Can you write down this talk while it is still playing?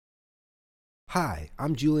Hi,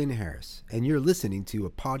 I'm Julian Harris, and you're listening to a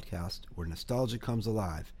podcast where nostalgia comes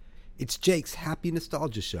alive. It's Jake's Happy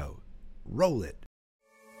Nostalgia Show. Roll it.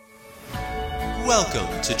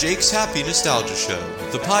 Welcome to Jake's Happy Nostalgia Show,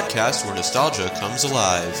 the podcast where nostalgia comes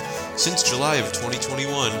alive. Since July of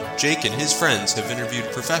 2021, Jake and his friends have interviewed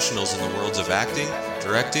professionals in the worlds of acting,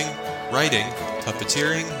 directing, writing,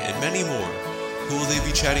 puppeteering, and many more. Who will they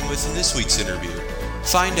be chatting with in this week's interview?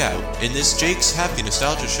 Find out in this Jake's Happy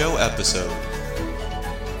Nostalgia Show episode.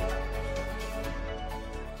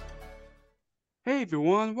 Hey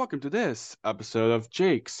everyone, welcome to this episode of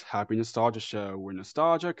Jake's Happy Nostalgia Show, where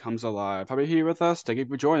nostalgia comes alive. Happy here with us. Thank you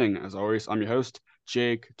for joining. As always, I'm your host,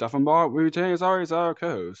 Jake Duffenbaugh. With me today, as always, our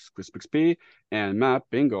co-hosts, Chris Bixby and Matt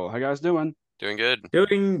Bingle. How you guys doing? Doing good.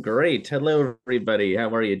 Doing great. Hello, everybody. How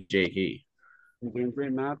are you, Jakey? I'm doing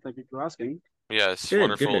great, Matt. Thank you for asking. Yes, Good,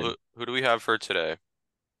 wonderful. good. Who do we have for today?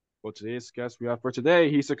 Well, today's guest we have for today,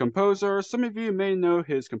 he's a composer. Some of you may know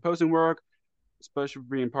his composing work, especially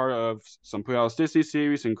being part of some Playhouse Disney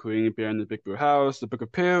series, including Bear in the Big Blue House, The Book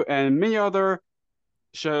of Pooh, and many other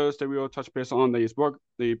shows that we will touch base on that he's worked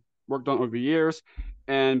on over the years.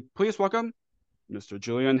 And please welcome Mr.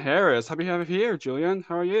 Julian Harris. Happy to have you here, Julian.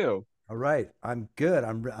 How are you? All right, I'm good.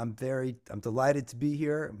 I'm delighted to be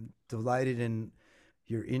here. I'm delighted in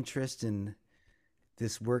your interest in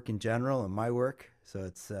this work in general and my work. So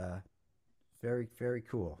it's very, very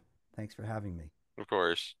cool. Thanks for having me. Of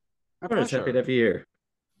course. My Of course, happy pleasure. to have you here.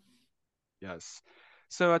 Yes.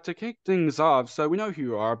 So to kick things off, so we know who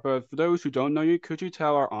you are, but for those who don't know you, could you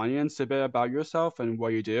tell our audience a bit about yourself and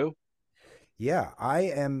what you do? Yeah, I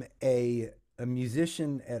am a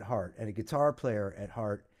musician at heart and a guitar player at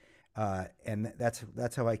heart, and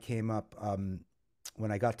that's how I came up.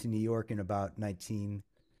 When I got to New York in about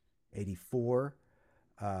 1984,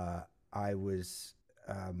 I was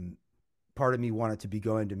part of me wanted to be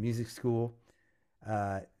going to music school,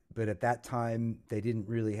 but at that time they didn't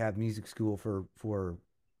really have music school for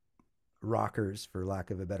rockers, for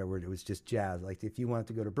lack of a better word. It was just jazz. Like if you wanted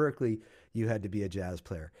to go to Berkeley, you had to be a jazz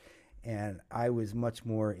player. And I was much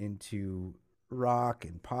more into rock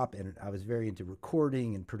and pop, and I was very into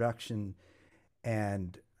recording and production.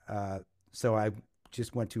 And so I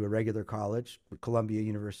just went to a regular college, Columbia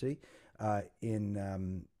University,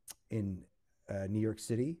 in New York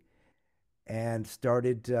City, and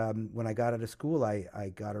started when I got out of school.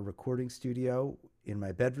 I got a recording studio in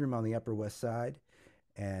my bedroom on the Upper West Side,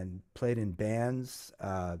 and played in bands,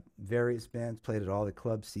 various bands. Played at all the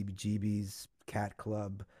clubs: CBGB's, Cat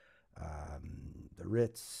Club, the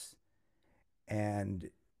Ritz, and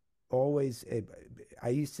always. I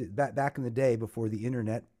used to back in the day before the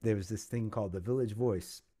internet. There was this thing called the Village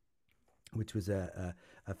Voice, which was a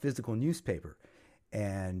physical newspaper,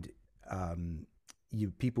 and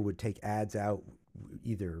people would take ads out,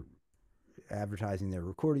 either advertising their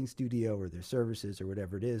recording studio or their services or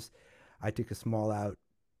whatever it is. I took a small out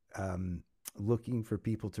looking for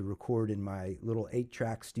people to record in my little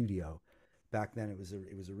 8-track studio. Back then it was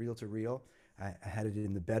a reel-to-reel. I had it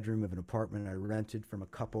in the bedroom of an apartment I rented from a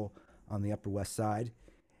couple on the Upper West Side.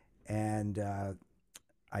 And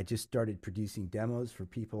I just started producing demos for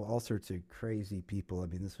people, all sorts of crazy people. I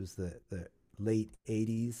mean, this was the late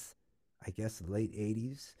 80s, I guess the late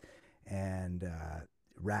 80s. And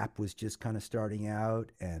rap was just kind of starting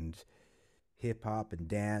out, and hip hop and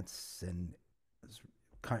dance, and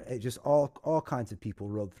just all kinds of people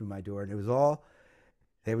rolled through my door. And it was all,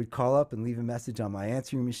 they would call up and leave a message on my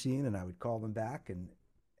answering machine, and I would call them back,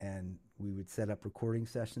 and we would set up recording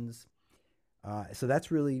sessions. So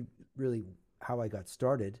that's really how I got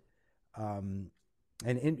started. And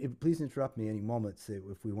please interrupt me any moment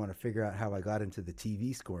if we want to figure out how I got into the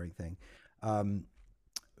TV scoring thing.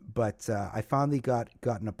 But I finally got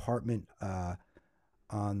an apartment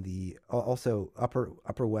on the also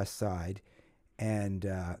Upper West Side, and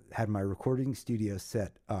had my recording studio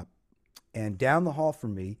set up. And down the hall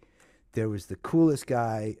from me, there was the coolest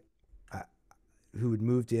guy who had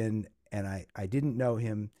moved in, and I didn't know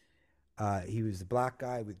him. He was a black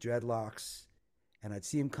guy with dreadlocks, and I'd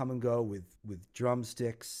see him come and go with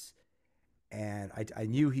drumsticks, and I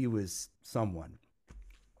knew he was someone.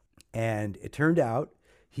 And it turned out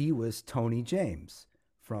he was Tony James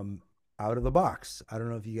from Out of the Box. I don't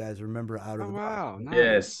know if you guys remember Out of the Wow, Box. nice.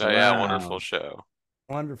 Yes. Oh, yeah, wow. wonderful show.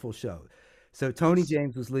 Wonderful show. So Tony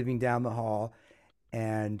James was living down the hall,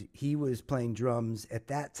 and he was playing drums. At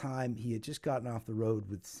that time, he had just gotten off the road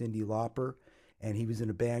with Cyndi Lauper, and he was in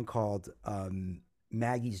a band called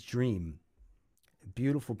Maggie's Dream.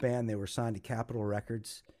 Beautiful band. They were signed to Capitol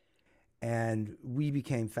Records, and we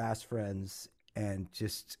became fast friends, and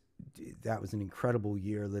just that was an incredible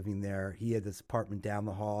year living there. He had this apartment down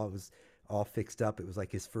the hall. It was all fixed up. It was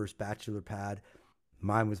like his first bachelor pad.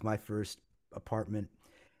 Mine was my first apartment.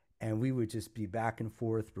 And we would just be back and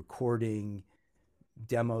forth recording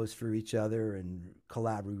demos for each other and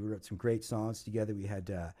collaborate. We wrote some great songs together. We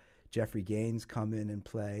had Jeffrey Gaines come in and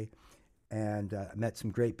play, and met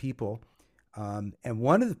some great people. And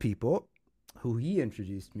one of the people who he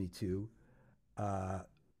introduced me to,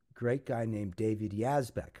 great guy named David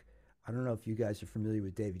Yazbek. I don't know if you guys are familiar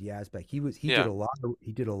with David Yazbek. He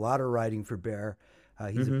did a lot of writing for Bear.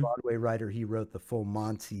 He's a Broadway writer. He wrote the full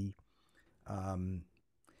Monty.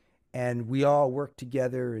 And we all worked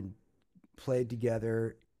together and played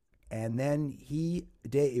together. And then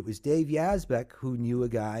it was Dave Yazbek who knew a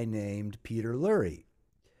guy named Peter Lurie.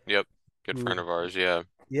 Yep. Good friend of ours. Yeah.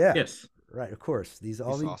 Yeah. Yes. Right. Of course.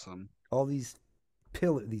 Awesome. All these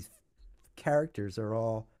characters are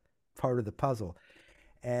all part of the puzzle.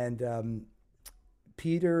 And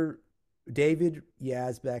David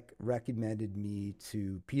Yazbek recommended me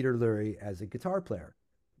to Peter Lurie as a guitar player,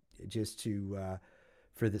 just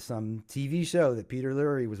for some TV show that Peter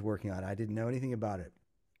Lurie was working on. I didn't know anything about it.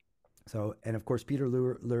 So, and of course, Peter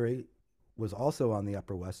Lurie was also on the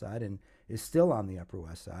Upper West Side and is still on the Upper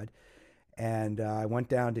West Side. And I went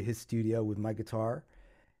down to his studio with my guitar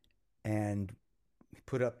and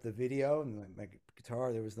put up the video and my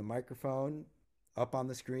guitar. There was the microphone. Up on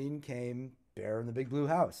the screen came Bear in the Big Blue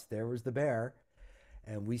House. There was the bear.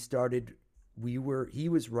 And he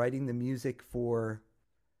was writing the music for,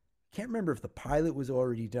 can't remember if the pilot was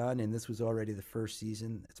already done and this was already the first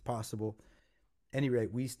season. It's possible. At any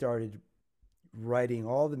rate, we started writing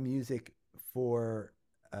all the music for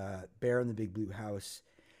Bear in the Big Blue House.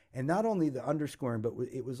 And not only the underscoring, but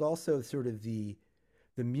it was also sort of the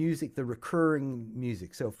music, the recurring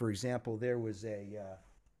music. So, for example, there was the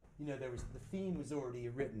theme was already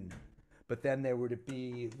written, but then there would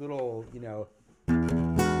be little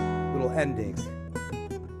endings.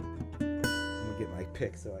 Let me get my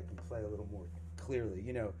pick so I can play a little more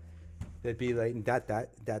clearly. That'd be like da da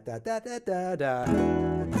da da da da da da.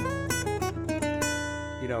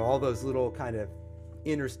 All those little kind of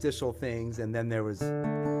interstitial things, and then there was the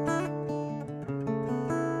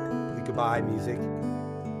goodbye music.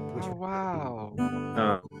 Oh wow!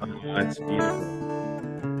 That's beautiful.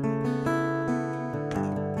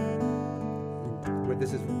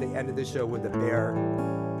 This is the end of the show where the bear,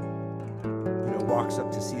 walks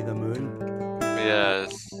up to see the moon.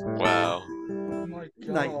 Yes. Wow. Oh my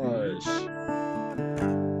gosh.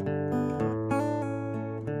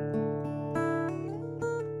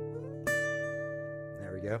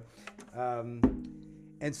 There we go.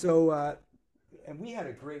 And so, and we had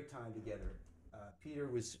a great time together. Peter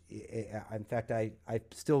was, in fact, I'm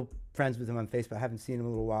still friends with him on Facebook. I haven't seen him in a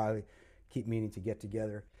little while. We keep meaning to get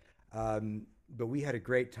together. But we had a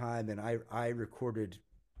great time, and I recorded,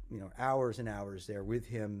 hours and hours there with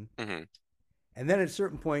him. Mm-hmm. And then at a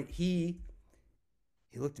certain point, he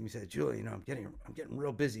looked at me and said, "Julian, I'm getting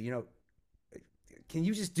real busy. Can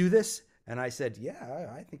you just do this?" And I said, "Yeah,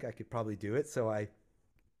 I think I could probably do it." So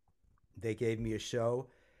they gave me a show,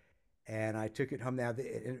 and I took it home. Now,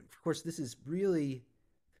 and of course, this is really,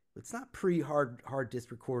 it's not hard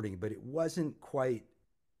disk recording, but it wasn't quite.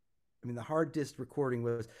 I mean, the hard disk recording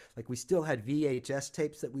was like we still had VHS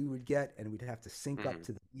tapes that we would get, and we'd have to sync up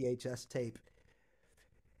to the VHS tape.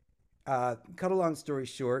 Cut a long story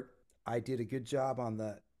short, I did a good job on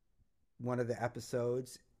one of the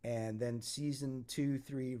episodes, and then season 2,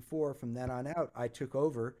 3, 4, from then on out, I took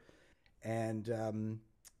over and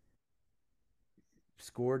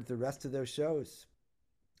scored the rest of those shows.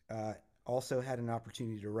 Also had an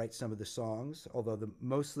opportunity to write some of the songs, although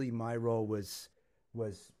mostly my role was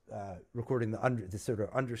recording the sort of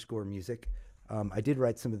underscore music. I did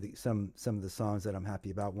write some of the songs that I'm happy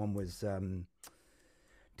about. One was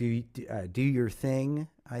Do Your Thing,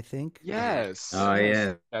 I think. Yes. Oh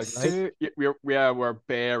yeah. We're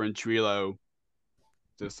Bear and Trilo.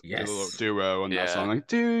 Just a little duo on that song, like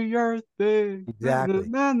 "Do Your Thing." Exactly.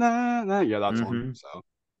 Na, na, na. Yeah, that song. So.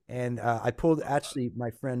 And I pulled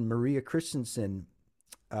my friend Maria Christensen.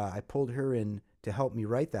 I pulled her in to help me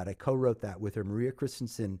write that. I co-wrote that with her. Maria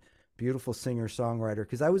Christensen, beautiful singer songwriter,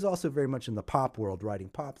 because I was also very much in the pop world, writing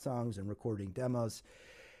pop songs and recording demos.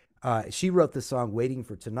 She wrote the song "Waiting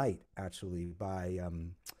for Tonight," actually, by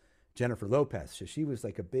Jennifer Lopez. So she was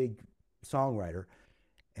like a big songwriter,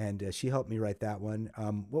 and she helped me write that one.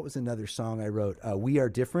 What was another song I wrote? "We Are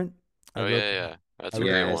Different." Yeah. That's a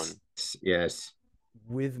great one. Yes.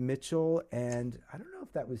 With Mitchell, and I don't know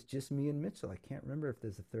if that was just me and Mitchell. I can't remember if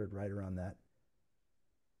there's a third writer on that.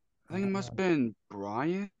 I think it must have been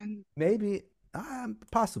Brian. Maybe,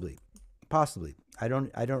 possibly. I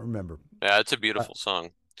don't remember. Yeah, it's a beautiful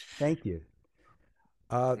song. Thank you.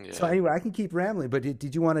 So Yeah. anyway, I can keep rambling, but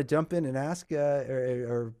did you want to jump in and ask,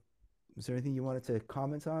 or is there anything you wanted to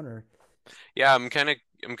comment on, or? Yeah, I'm kind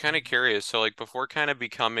of curious. So like before kind of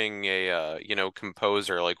becoming a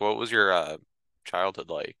composer, like what was your childhood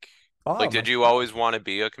like? Oh, Like my did you childhood. always want to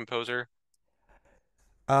be a composer?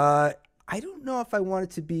 Uh, I don't know if I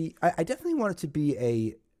wanted to be. I definitely wanted to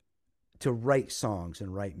be to write songs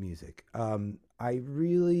and write music. I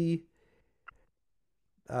really.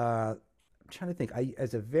 I'm trying to think.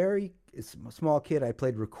 As a very small kid, I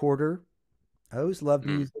played recorder. I always loved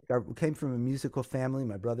Mm, music. I came from a musical family.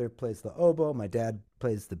 My brother plays the oboe. My dad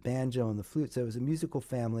plays the banjo and the flute. So it was a musical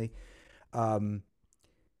family. Um,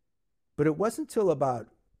 but it wasn't until about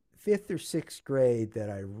fifth or sixth grade that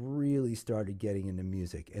I really started getting into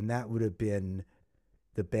music, and that would have been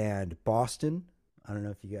the band Boston. I don't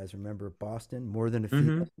know if you guys remember Boston. More Than a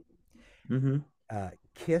Mm-hmm. Feeling. Mm-hmm.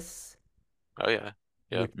 Kiss, oh yeah.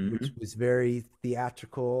 Yeah. which Mm-hmm. was very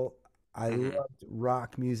theatrical. I Hmm. loved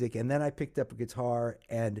rock music, and then I picked up a guitar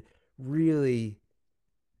and really,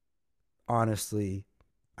 honestly,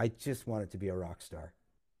 I just wanted to be a rock star.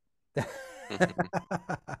 Hmm.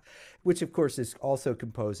 Which of course is also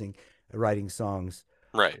composing, writing songs.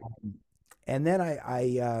 Right. And then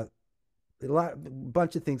a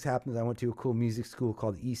bunch of things happened. I went to a cool music school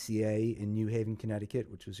called ECA in New Haven, Connecticut,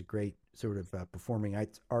 which was a great sort of performing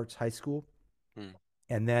arts high school. Mm.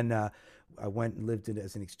 And then I went and lived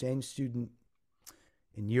as an exchange student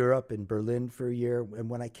in Europe, in Berlin for a year. And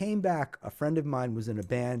when I came back, a friend of mine was in a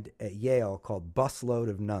band at Yale called Busload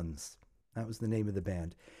of Nuns. That was the name of the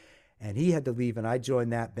band. And he had to leave, and I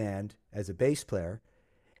joined that band as a bass player.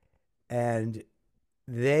 And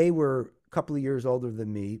they were a couple of years older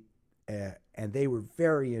than me, and they were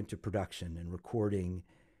very into production and recording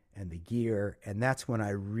and the gear. And that's when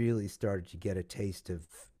I really started to get a taste of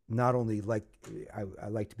not only like I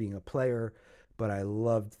liked being a player, but I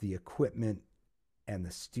loved the equipment and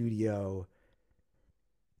the studio.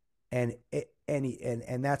 And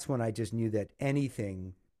that's when I just knew that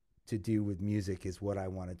anything to do with music is what I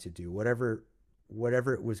wanted to do. Whatever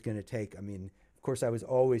it was going to take. I mean, of course, I was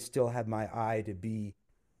always still had my eye to be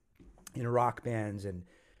in rock bands, and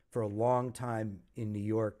for a long time in New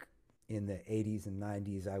York in the 80s and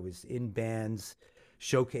 90s I was in bands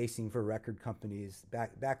showcasing for record companies.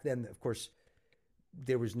 Back then, of course,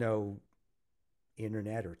 there was no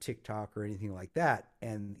internet or TikTok or anything like that,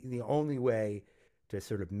 and the only way to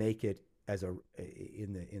sort of make it as a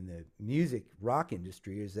in the music rock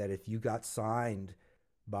industry is that if you got signed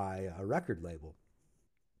by a record label.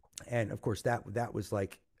 And of course that was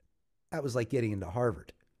like getting into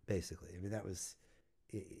Harvard, basically. I mean, that was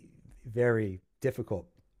very difficult.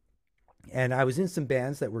 And I was in some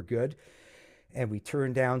bands that were good, and we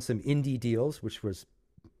turned down some indie deals, which was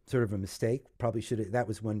sort of a mistake. Probably should have. That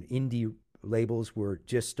was when indie labels were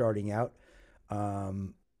just starting out,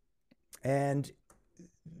 um, and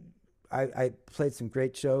I played some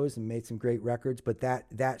great shows and made some great records. But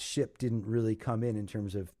that ship didn't really come in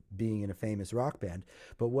terms of being in a famous rock band.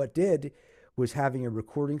 But what did was having a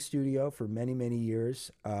recording studio for many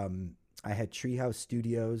years. I had Treehouse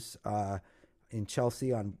Studios in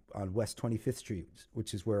Chelsea on West 25th Street,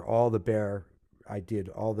 which is where I did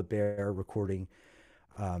all the Bear recording,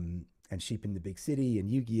 and Sheep in the Big City and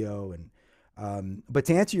Yu-Gi-Oh. And but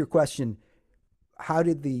to answer your question, how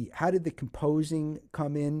did the composing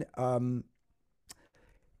come in?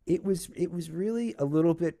 It was really a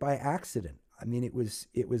little bit by accident. I mean, it was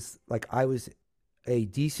like I was a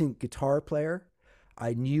decent guitar player.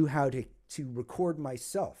 I knew how to record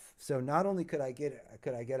myself. So not only could I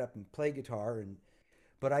get up and play guitar,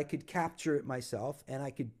 but I could capture it myself, and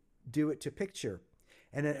I could do it to picture.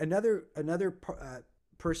 And another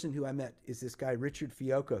person who I met is this guy Richard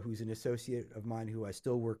Fioca, who's an associate of mine who I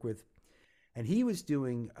still work with, and he was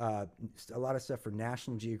doing a lot of stuff for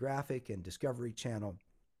National Geographic and Discovery Channel,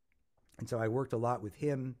 and so I worked a lot with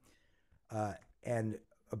him. Uh, and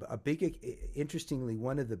a big, interestingly,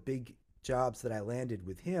 one of the big jobs that I landed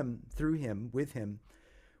with him through him with him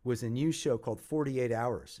was a news show called 48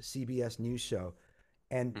 Hours, a CBS news show,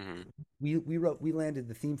 and Hmm. we landed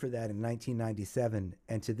the theme for that in 1997,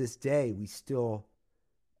 and to this day we still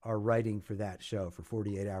are writing for that show for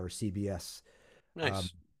 48 Hours CBS, um,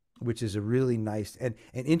 Nice. which is a really nice and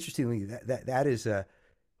interestingly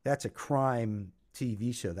that's a crime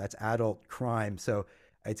TV show. That's adult crime. So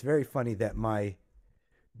it's very funny that my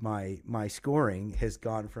scoring has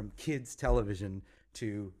gone from kids television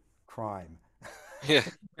to crime. Yeah.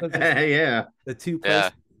 Those are Yeah. the two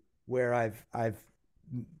Yeah. places where I've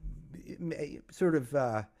sort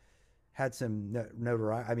of had some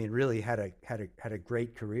notoriety. I mean, really had a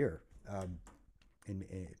great career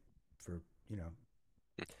for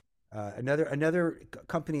another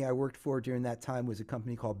company I worked for during that time was a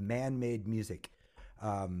company called Man Made Music.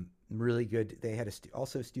 Really good. They had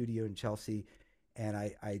also a studio in Chelsea, and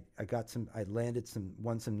I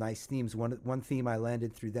won some nice themes. One theme I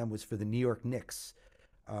landed through them was for the New York Knicks,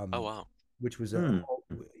 Oh wow. which was Hmm.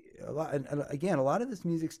 a lot. And again, a lot of this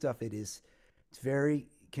music stuff, it's very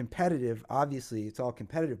competitive. Obviously, it's all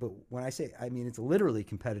competitive, but when I mean it's literally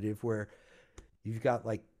competitive, where you've got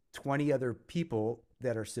like 20 other people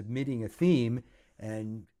that are submitting a theme,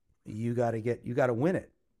 and you got to win it.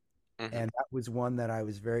 Hmm. And that was one that I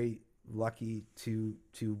was very lucky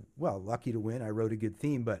lucky to win. I wrote a good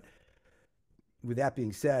theme, but with that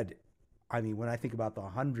being said, I mean, when I think about the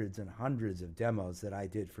hundreds and hundreds of demos that I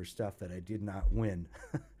did for stuff that I did not win,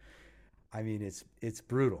 I mean, it's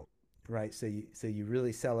brutal, right? So you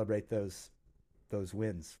really celebrate those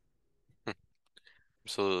wins.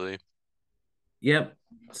 Absolutely. Yep.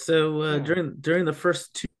 So Yeah. during the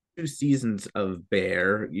first two seasons of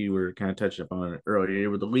Bear, you were kind of touching upon it earlier. You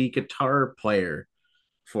were the lead guitar player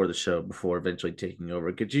for the show before eventually taking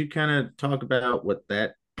over. Could you kind of talk about what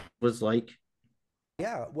that was like?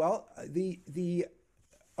 Yeah, well, the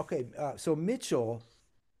okay, so Mitchell,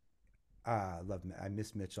 I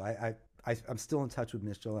miss Mitchell. I'm still in touch with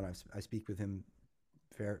Mitchell, and I speak with him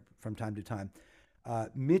from time to time.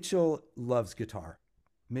 Mitchell loves guitar.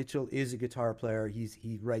 Mitchell is a guitar player.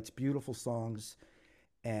 He writes beautiful songs,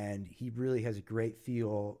 and he really has a great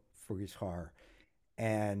feel for guitar.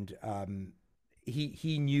 And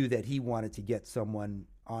he knew that he wanted to get someone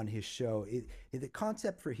on his show. The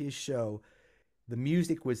concept for his show, the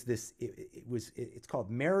music was this. It's called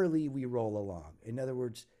 "Merrily We Roll Along." In other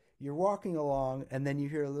words, you're walking along, and then you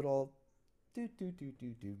hear a little do do do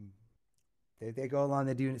do do. They go along,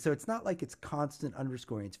 they do it. So it's not like it's constant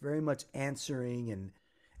underscoring. It's very much answering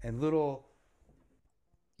and little,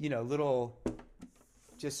 little,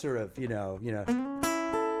 just sort of,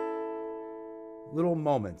 little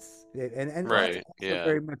moments. And that's Right. also Yeah.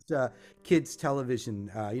 very much kids television.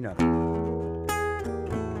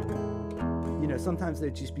 Sometimes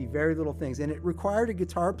there'd just be very little things, and it required a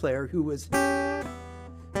guitar player who was,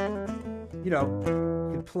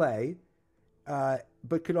 could play,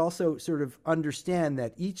 but could also sort of understand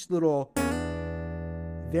that each little,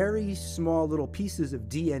 very small little pieces of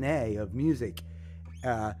DNA of music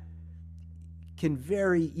can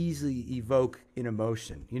very easily evoke an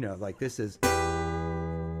emotion. Like this is,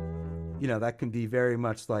 that can be very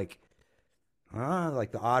much like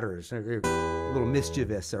the Otters, a little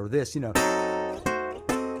mischievous, or this,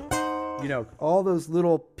 all those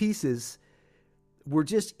little pieces were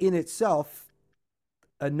just in itself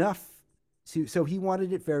enough so he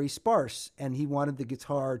wanted it very sparse, and he wanted the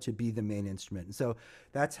guitar to be the main instrument. And so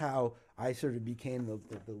that's how I sort of became the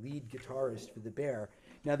lead guitarist for the Bear.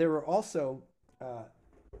 Now there were also,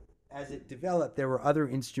 as it developed, there were other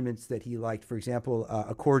instruments that he liked. For example,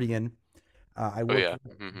 accordion. I Oh worked yeah.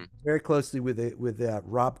 Hmm. very closely with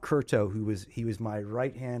Rob Curto, he was my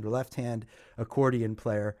right hand or left hand accordion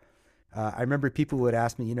player. I remember people would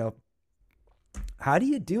ask me, how do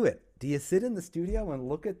you do it? Do you sit in the studio and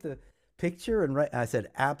look at the picture and write? I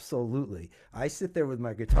said, absolutely. I sit there with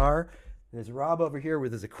my guitar. There's Rob over here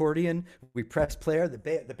with his accordion. We press play.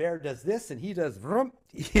 The bear does this, and he does vroom,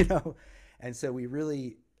 And so we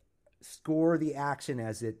really score the action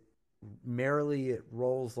as it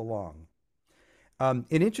rolls along. An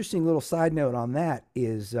interesting little side note on that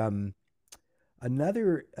is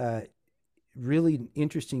another really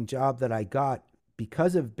interesting job that I got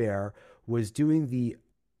because of Bear was doing the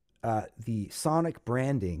sonic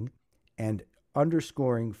branding and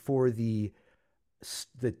underscoring for the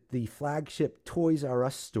flagship Toys R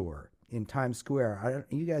Us store in Times Square.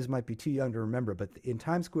 You guys might be too young to remember, but in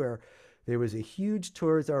Times Square there was a huge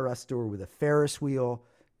Toys R Us store with a Ferris wheel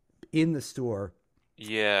in the store,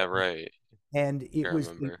 Yeah. Right. and I it was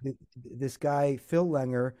remember. this guy Phil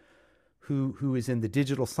Lenger who is in the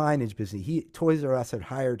digital signage business. Toys R Us had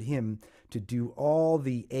hired him to do all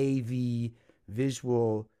the AV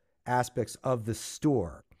visual aspects of the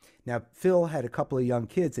store. Now, Phil had a couple of young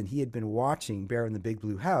kids, and he had been watching Bear in the Big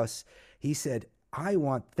Blue House. He said, I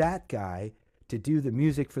want that guy to do the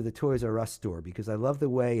music for the Toys R Us store because I love the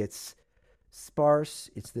way it's sparse.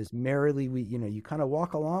 It's this merrily, you kind of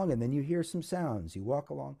walk along and then you hear some sounds. You walk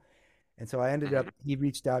along. And so Hmm. he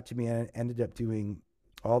reached out to me, and I ended up doing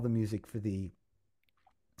all the music for the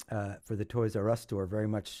Toys R Us store, very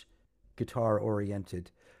much guitar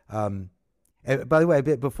oriented. And by the way,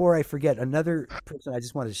 before I forget, another person I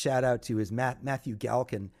just wanted to shout out to is Matthew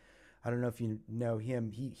Galkin. I don't know if you know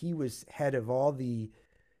him. He was head of all the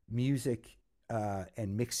music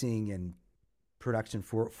and mixing and production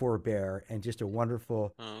for Bear, and just a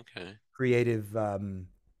wonderful Oh, okay. creative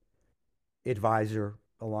advisor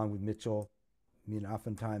along with Mitchell. I mean,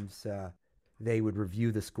 oftentimes they would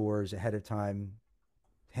review the scores ahead of time,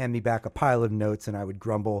 hand me back a pile of notes, and I would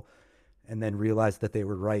grumble, and then realize that they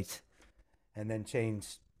were right, and then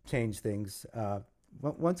change things.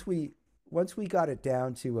 Once we got it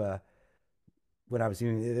down to when I was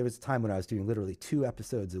doing, there was a time when I was doing literally 2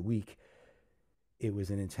 episodes a week. It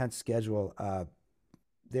was an intense schedule.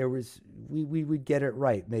 We would get it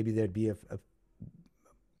right. Maybe there'd be a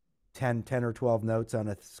 10 or 12 notes on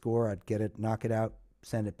a score. I'd get it, knock it out,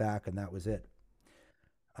 send it back, and that was it.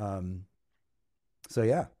 So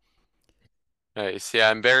yeah. Nice.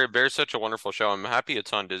 Yeah, and Bear's such a wonderful show. I'm happy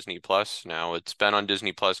it's on Disney Plus now. It's been on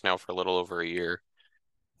Disney Plus now for a little over a year.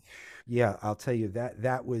 Yeah, I'll tell you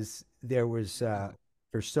that was there was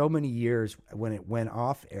for so many years when it went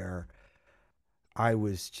off air, I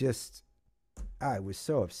was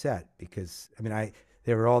so upset because I mean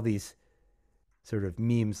there were all these sort of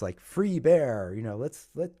memes like free Bear, let's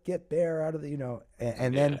get Bear out of the,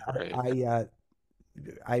 and Yeah, then right.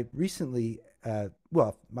 I recently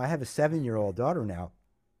well, I have a 7-year-old daughter now,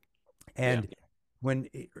 Yeah. and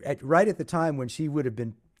right at the time when she would have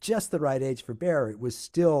been just the right age for Bear, it was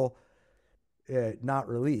still not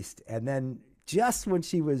released. And then just when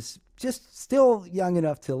she was just still young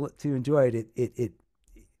enough to enjoy it, it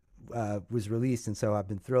was released. And so I've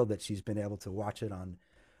been thrilled that she's been able to watch it on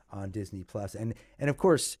Disney Plus. And of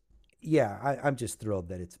course, yeah, I'm just thrilled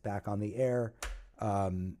that it's back on the air.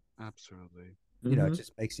 Absolutely. It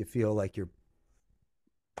just makes you feel like you're,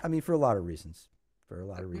 I mean, for a lot of reasons.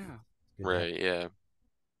 Yeah. Right, yeah.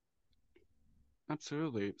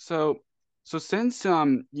 Absolutely. So since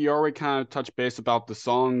you already kind of touched base about the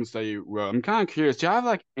songs that you wrote, I'm kind of curious, do you have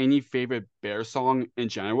like any favorite Bear song in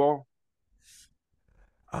general?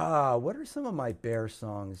 What are some of my Bear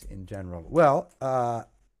songs in general? Well,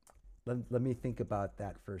 let me think about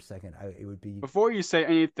that for a second. It would be Before you say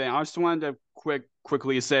anything, I just wanted to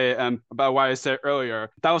quickly say about what I said earlier.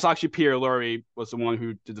 That was actually Peter Lorre was the one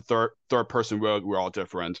who did the third person road. We're all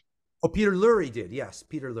different. Oh, Peter Lurie did. Yes,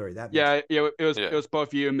 Peter Lurie. That makes Yeah, it Yeah. was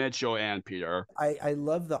both you, Mitchell, and Peter. I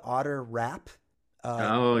love the Otter rap.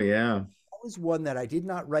 That Oh yeah. was one that I did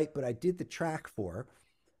not write, but I did the track for.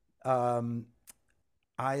 Um,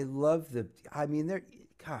 I love I mean,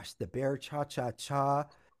 gosh, the Bear Cha Cha Cha.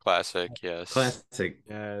 Classic, yes. Classic.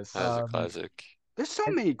 Yes. That is a Um, classic. There's so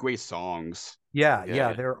and many great songs yeah,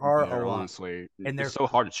 Yeah. there in are Bear, a lot, honestly. and It's so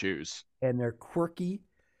hard to choose. they're quirky,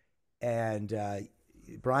 and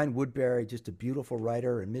Brian Woodbury, just a beautiful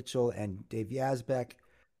writer, and Mitchell and Dave Yazbek,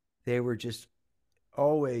 they were just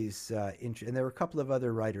always and there were a couple of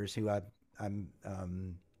other writers who I'm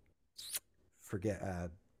forget.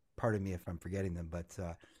 Pardon me if I'm forgetting them, but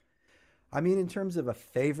I mean, in terms of a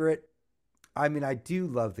favorite, I mean, I do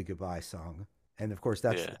love the Goodbye song, and of course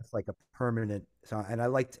Yeah. that's like a permanent song. And I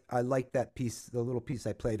liked that piece, the little piece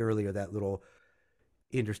I played earlier, that little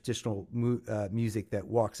interstitial music that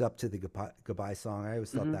walks up to the goodbye song. I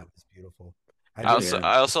always thought Hmm. that was beautiful. I I Oh just also yeah.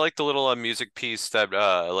 I also like the little music piece that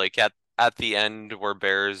like at the end where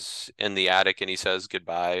Bear's in the attic and he says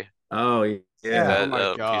goodbye. Oh Like yeah yeah. Oh that my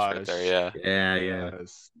piece right there, gosh. yeah. Yeah, yeah.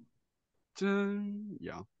 Yes. Dun,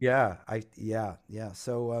 yeah. yeah.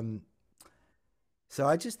 So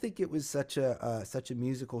I just think it was such a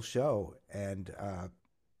musical show, and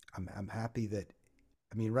I'm happy that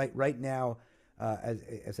I mean right now,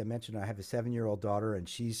 as I mentioned, I have a 7-year-old daughter, and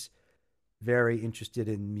she's very interested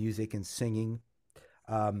in music and singing.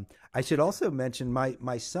 I should also mention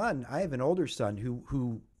my son. I have an older son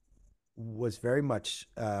who was very much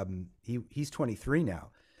he's 23 now,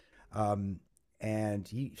 um, and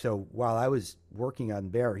so while I was working on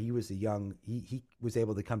Bear, he was he was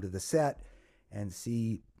able to come to the set and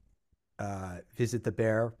see visit the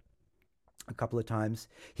Bear a couple of times.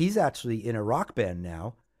 He's actually in a rock band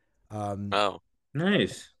now. Um, Oh,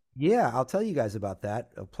 Nice. yeah, I'll tell you guys about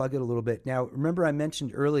that. I'll plug it a little bit. Now, remember I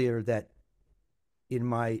mentioned earlier that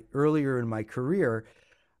earlier in my career,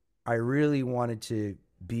 I really wanted to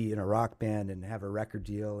be in a rock band and have a record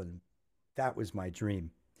deal, and that was my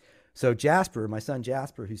dream. So Jasper, my son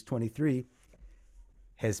Jasper, who's 23,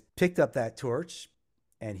 has picked up that torch,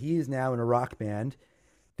 and he is now in a rock band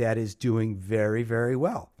that is doing very, very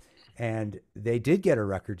well. And they did get a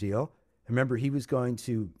record deal. Remember, he was going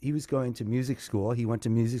to music school. He went to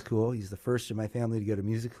music school. He's the first in my family to go to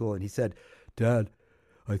music school, and he said, "Dad,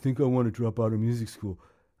 I think I want to drop out of music school."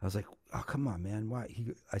 I was like, "Oh, come on, man. Why?"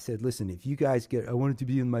 I said, "Listen, if you guys I wanted to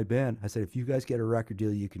be in my band. I said, if you guys get a record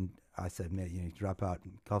deal, you can." I said, "Man, you drop out."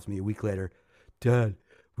 And he calls me a week later, "Dad,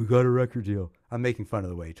 we got a record deal. I'm making fun of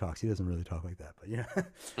the way he talks. He doesn't really talk like that, but yeah.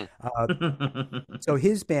 Hmm. So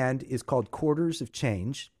his band is called Quarters of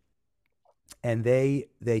Change, and they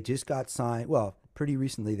just got signed. Well, pretty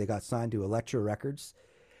recently they got signed to Elektra Records,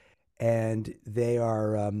 and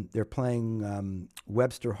they're playing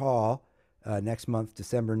Webster Hall next month,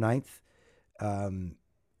 December 9th.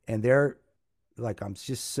 And they're like, I'm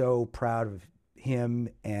just so proud of him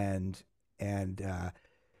and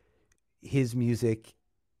his music,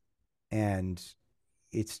 and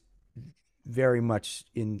it's very much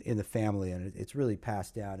in the family, and it's really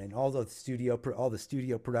passed down. And all the studio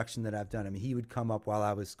production that I've done, I mean, he would come up while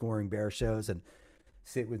I was scoring bear shows and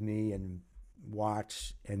sit with me and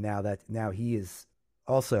watch. And now he is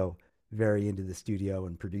also very into the studio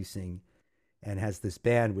and producing, and has this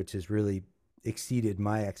band which has really exceeded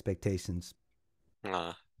my expectations.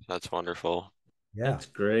 That's wonderful. Yeah. That's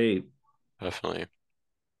great. Definitely.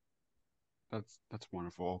 That's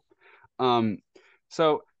wonderful. Um,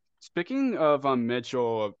 so speaking of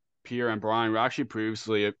Mitchell, Peter, and Brian, we actually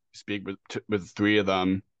previously speak with three of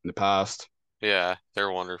them in the past. Yeah,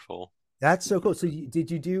 they're wonderful. That's so cool. So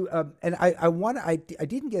did you do? And I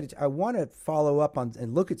didn't get it. I want to follow up on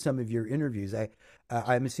and look at some of your interviews.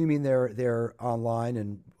 I'm assuming they're online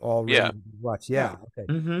and all ready Yeah. to watch. Yeah.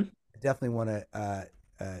 Okay. Mm-hmm. I definitely want to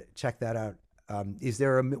check that out. Is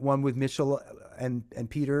there one with Mitchell and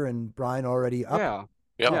Peter and Brian already up? Yeah.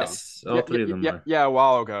 Yep. Yeah. Yes, all three of them are. Yeah, a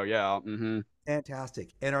while ago. Yeah. Mm-hmm.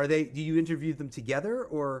 Fantastic. And do you interview them together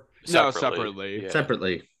or? No, Separately. separately. Yeah.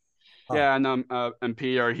 Separately. Oh, Yeah, and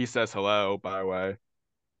Peter, he says hello, by the way.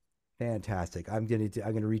 fantastic. I'm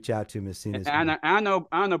gonna reach out to him as soon as. And I know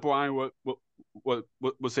Brian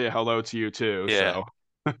would say hello to you too. Yeah.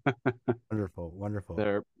 So Wonderful, wonderful.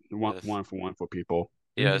 they're Yes. wonderful people.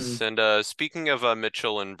 Yes, and speaking of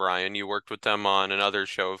Mitchell and Brian, you worked with them on another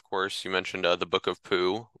show, of course. You mentioned the Book of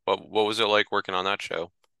Pooh. What was it like working on that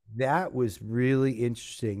show? That was really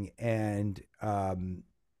interesting, and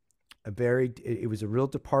it was a real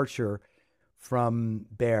departure from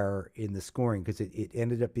Bear in the scoring, because it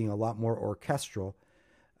ended up being a lot more orchestral,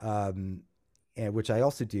 and which I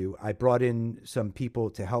also do. I brought in some people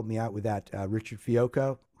to help me out with that. Richard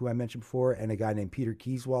Fiocco, who I mentioned before, and a guy named Peter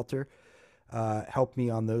Kieswalter helped me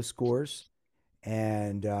on those scores,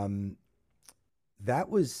 and that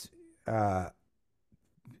was.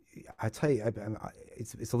 I tell you,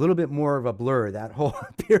 it's a little bit more of a blur, that whole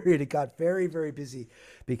period. It got very, very busy,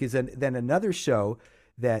 because then another show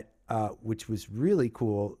that which was really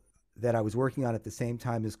cool that I was working on at the same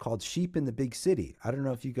time is called Sheep in the Big City. I don't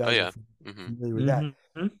know if you Oh guys yeah. are Hmm. familiar with that,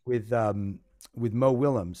 Mm-hmm. with Mo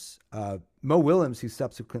Willems. Mo Willems, who's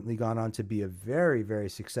subsequently gone on to be a very, very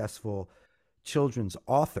successful children's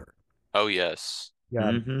author. Oh yes.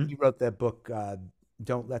 Mm-hmm. He wrote that book,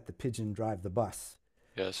 "Don't Let the Pigeon Drive the Bus."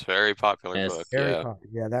 Yes, very popular Yes. book. Very Yeah.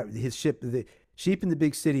 popular. Yeah, the Sheep in the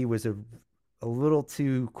Big City was a little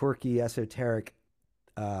too quirky, esoteric.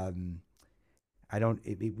 Um, I don't.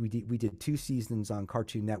 We did 2 seasons on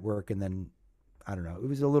Cartoon Network, and then I don't know. It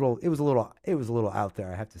was a little out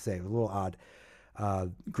there. I have to say, it was a little odd.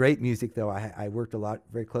 Great music though. I worked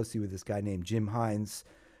very closely with this guy named Jim Hines,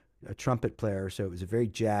 a trumpet player. So it was a very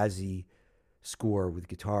jazzy score with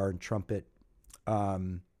guitar and trumpet.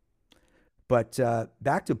 But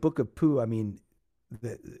back to Book of Pooh. I mean,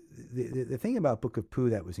 the, the thing about Book of Pooh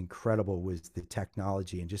that was incredible was the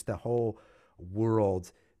technology and just the whole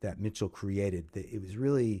world that Mitchell created. It was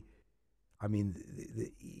really, I mean,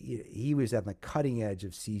 he was at the cutting edge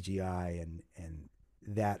of CGI, and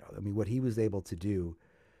that, I mean, what he was able to do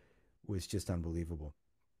was just unbelievable,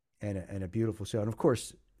 and a beautiful show. And of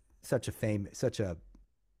course, such a famous, such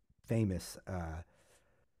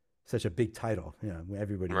a big title. You know,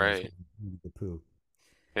 everybody knows Right. the Pooh.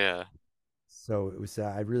 Yeah. So it was.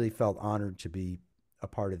 I really felt honored to be a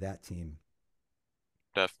part of that team.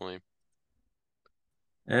 Definitely.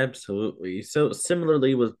 Absolutely. So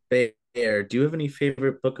similarly with Bear, do you have any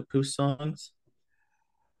favorite Book of Pooh songs?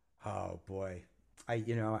 Oh boy, I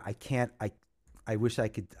can't. I wish I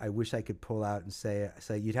could. I wish I could pull out and say.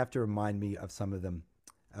 You'd have to remind me of some of them.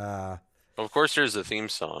 Uh, Of course, there's the theme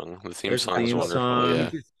song. The theme There's a song is theme wonderful. song.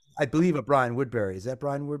 Yeah. I believe a Brian Woodbury. Is that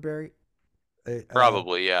Brian Woodbury?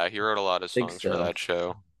 Probably. Yeah. He wrote a lot of Think songs for so. that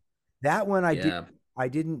show. That one I did. Yeah. I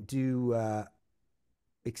didn't do.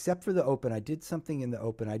 Except for the open, I did something in the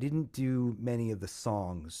open. I didn't do many of the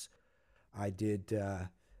songs. I did.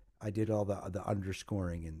 I did all the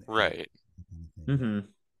underscoring Right. Mm-hmm.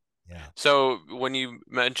 yeah. So when you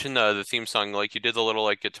mentioned the theme song, like you did the little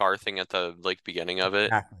like guitar thing at the like beginning of it.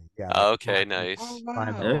 Exactly. Yeah. Okay, nice. Oh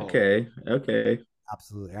Fine. wow. Okay. Okay.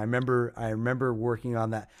 Absolutely. I remember working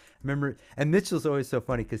on that. Remember, and Mitchell's always so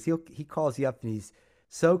funny because he calls you up and he's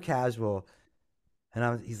so casual,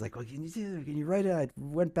 and he's like, "Well, can you write it?" I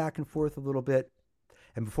went back and forth a little bit,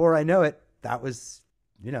 and before I know it, that was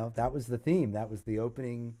that was the theme. That was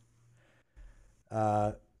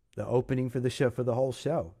uh, the opening for the show for the whole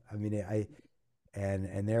show. I mean,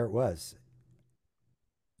 and there it was.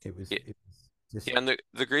 Yeah, It was just yeah, and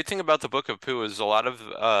the great thing about the Book of Pooh is a lot of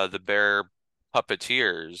the bear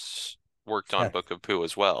puppeteers worked on yeah. Book of Pooh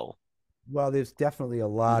as well. Well, there's definitely a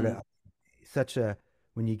lot Mhm. of such a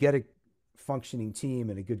when you get a functioning team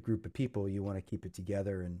and a good group of people, you want to keep it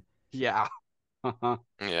together and Yeah.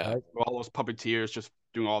 Yeah. right. All those puppeteers just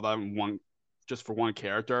doing all that in one, just for one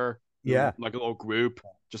character, Yeah, like a little group,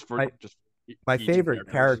 just for my just my each favorite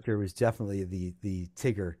characters. character was definitely the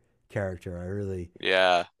Tigger character. I really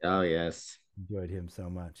Yeah. Oh yes. enjoyed him so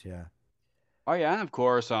much. Yeah. Oh yeah, and of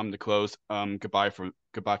course, the close, goodbye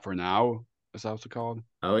for now. Is that what's it called?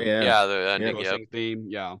 Oh yeah. Yeah, the The Yep. ending, yep. closing theme.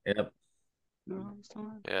 Yeah. Yep. No, it's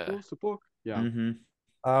time to Yeah. close the book. Yeah. Mm-hmm.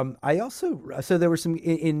 I also so there were some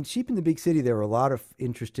in Sheep in the Big City. There were a lot of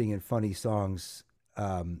interesting and funny songs.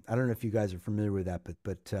 I don't know if you guys are familiar with that,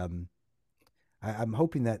 but I'm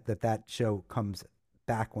hoping that show comes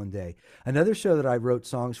back one day. Another show that I wrote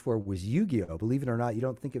songs for was Yu-Gi-Oh! Believe it or not, you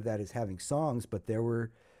don't think of that as having songs, but there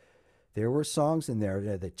were songs in there.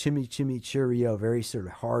 The Chimmy Chimmy Cheerio, very sort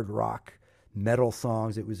of hard rock metal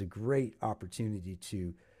songs. It was a great opportunity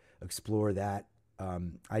to explore that.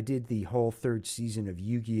 I did the whole third season of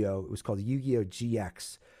Yu-Gi-Oh! It was called Yu-Gi-Oh!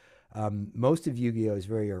 GX. Most of Yu-Gi-Oh! Is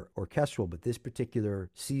very orchestral, but this particular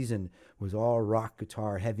season was all rock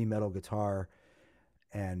guitar, heavy metal guitar,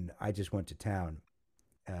 and I just went to town.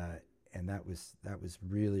 Uh, and that was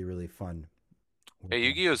really really fun Yeah, working on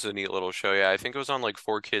Yu-Gi-Oh! Is a neat little show. Yeah, I think it was on like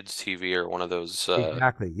 4Kids TV or one of it.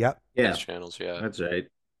 Exactly. Yep. those Yeah, channels. Yeah, that's right.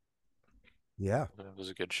 Yeah. that was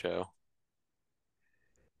a good show.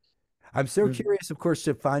 I'm so Mhm. curious, of course,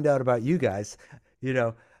 to find out about you guys. You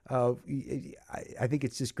know, I think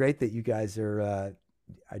it's just great that you guys are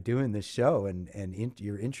doing this show and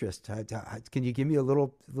your interest. Can you give me a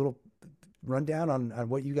little rundown on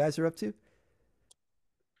what you guys are up to?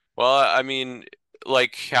 Well, I mean,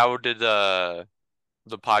 like, how did the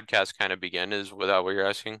podcast kind of begin? Is without what you're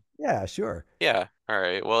asking? Yeah, sure. Yeah. All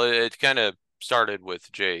right. Well, it kind of started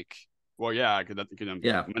with Jake. Well, yeah, because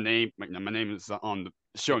Yeah. my name is on the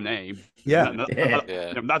show name. Yeah, Yeah.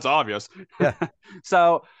 Yeah. That's obvious. yeah.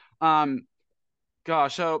 So,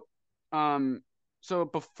 gosh, um, so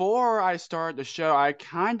before I started the show, I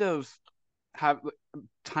kind of have a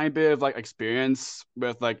tiny bit of like experience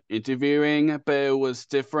with like interviewing, but it was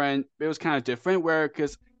different. It was kind of different where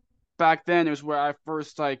because back then it was where I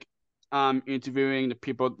first like interviewing the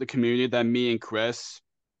people, the community that me and Chris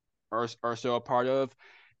are still a part of,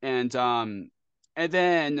 and and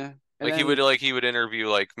then and Like then he would interview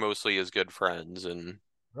like mostly his good friends and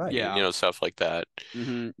Right. yeah, stuff like that.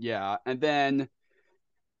 yeah, and then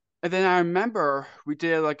I remember we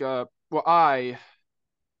did like a well I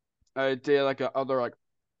did like a other like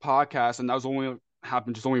podcast, and that was only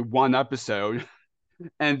happened just only one episode,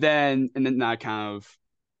 and then that kind of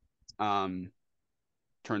um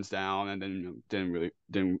turns down, and then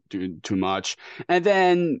didn't do too much, and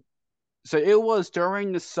then so it was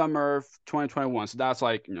during the summer of 2021, so that's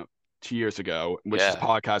like 2 years ago, which is Yeah.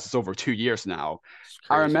 podcast is over 2 years now. It's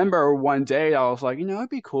I crazy. remember one day I was like, it'd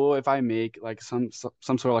be cool if I make like some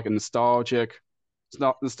sort of like a nostalgia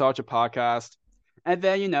podcast, and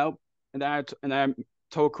then and then I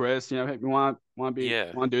told Chris, hey, we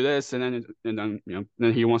Yeah. want to do this, and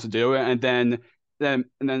then he wants to do it, and then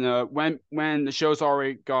when the show's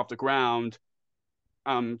already got off the ground,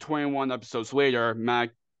 21 episodes later,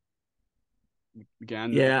 Matt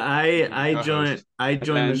began Yeah, I being I joined co-host, I and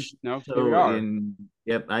joined the then here we show are. in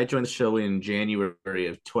yep, I joined the show in January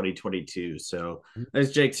of 2022. So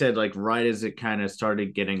as Jake said, like right as it kind of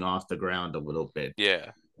started getting off the ground a little bit.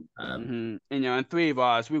 Yeah. Um, And three of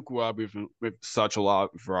us, we grew up with such a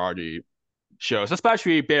lot of variety shows,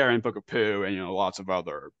 especially Bear and Book of Pooh, and lots of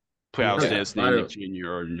other Playhouse oh Yeah. yeah, Disney, Nick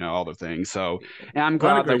Jr., other things. So, and I'm a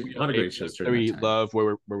lot of glad that great, a lot of great shows during that we time. love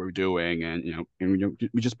what we're doing, and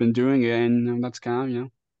we just been doing it, and that's kind of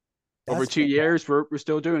over That's 2 years we're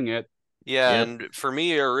still doing it. Yeah, Yep. and for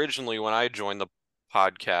me originally when I joined the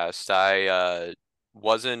podcast, I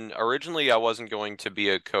wasn't going to be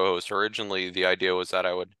a co-host. Originally the idea was that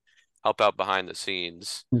I would help out behind the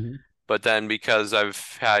scenes. Mhm. But then because I've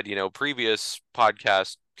had, previous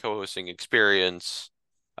podcast co-hosting experience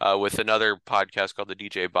with another podcast called the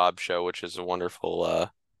DJ Bob Show, which is a Sure.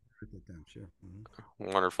 Mhm.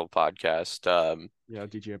 wonderful podcast. Yeah,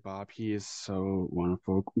 DJ Bob, he is so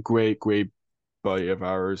wonderful. Great, great buddy of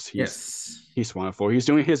ours. Yes. He's wonderful. He's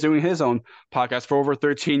doing his own podcast for over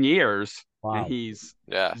 13 years. And Wow.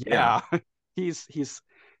 yeah. He's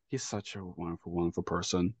such a wonderful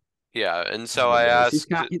person. Yeah, and He so I really is.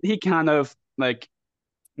 asked. He kind of like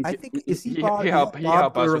I think is he he Bob? Is helped that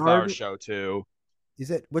Bob us with our Gerard? show too. Is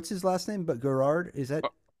that what's his last name? But Gerard is that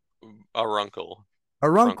A Runkle.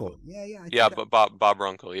 Runkle? Yeah, yeah. I Yeah, think but Bob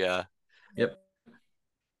Runkle, yeah. Yep.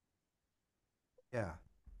 yeah.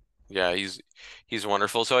 Yeah, he's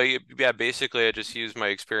wonderful. So yeah, basically I just used my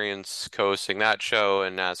experience co-hosting that show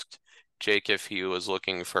and asked Jake if he was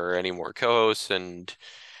looking for any more co-hosts, and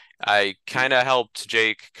I kind of helped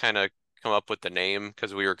Jake kind of come up with the name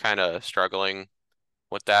because we were kind of struggling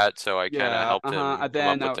with that, so I kind of Yeah, helped him and come up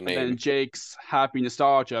then with the and then name. Jake's happy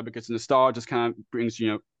nostalgia, because nostalgia just kind of brings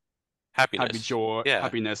happy Happiness. joy, Yeah.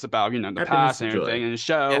 happiness about the Happiness past and and everything, joy. and the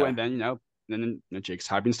show, Yeah. and then Jake's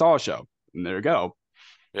happy nostalgia, and there you go.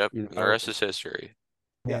 Yep. You And the know, rest is history.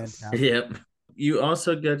 yes. Fantastic. Yep. You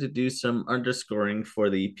also got to do some underscoring for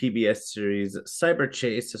the PBS series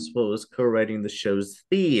Cyberchase, as well as co-writing the show's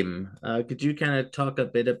theme. Could you kind of talk a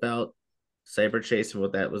bit about Cyberchase and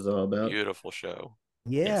what that was all about? Beautiful show.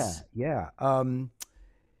 Yeah, Yes. yeah. Well,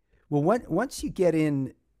 once you get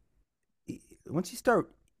in, once you start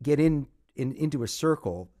into a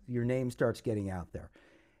circle, your name starts getting out there,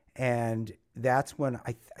 and that's when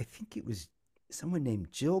I think it was someone named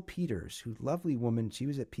Jill Peters, who lovely woman. She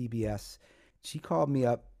was at PBS. She called me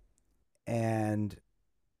up and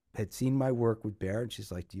had seen my work with Bear, and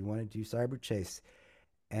she's like, "Do you want to do Cyberchase?"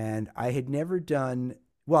 And I had never done.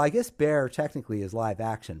 Well, I guess Bear technically is live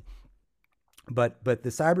action, but the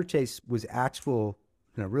Cyberchase was actual,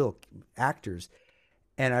 real actors,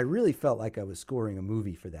 and I really felt like I was scoring a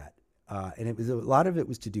movie for that. And it was a lot of it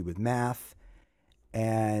was to do with math,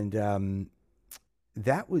 and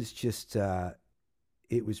that was just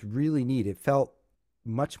it was really neat. It felt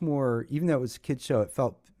much more, even though it was a kids show, it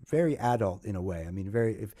felt very adult in a way. I mean,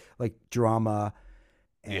 very like drama,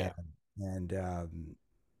 and Yeah.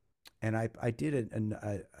 and I did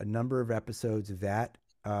a number of episodes of that,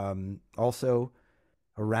 also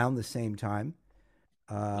around the same time.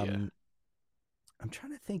 Yeah. I'm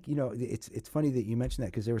trying to think. It's funny that you mentioned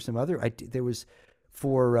that, because there were some other. There was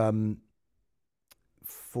for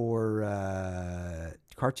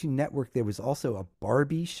Cartoon Network. There was also a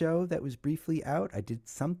Barbie show that was briefly out. I did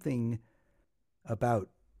something about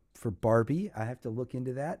for Barbie. I have to look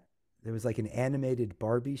into that. There was like an animated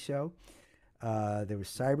Barbie show. There was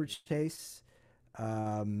Cyberchase.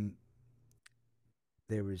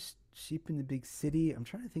 There was Sheep in the Big City. I'm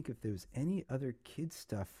trying to think if there was any other kids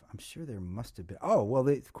stuff. I'm sure there must have been. Oh, well,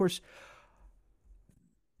 of course.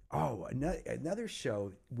 Oh, another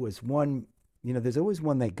show was one. There's always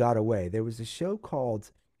one that got away. There was a show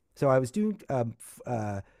called. So I was doing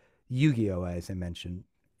Yu-Gi-Oh, as I mentioned,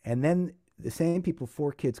 and then the same people,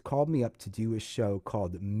 4Kids, called me up to do a show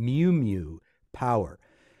called Mew Mew Power,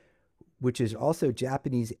 which is also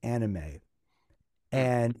Japanese anime.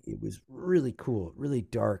 And it was really cool, really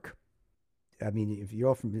dark. I mean, if you're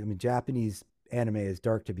all Japanese anime is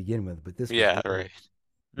dark to begin with, but this was Yeah, really, right.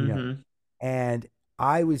 Mm-hmm. and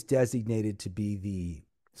I was designated to be the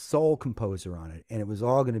sole composer on it, and it was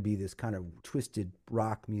all going to be this kind of twisted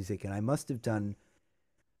rock music. And I must have done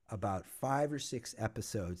about 5 or 6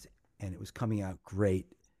 episodes, and it was coming out great.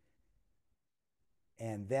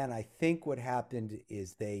 And then I think what happened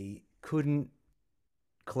is they couldn't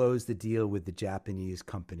close the deal with the Japanese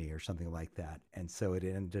company or something like that, and so it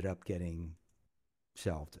ended up getting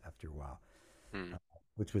shelved after a while,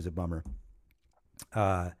 which was a bummer.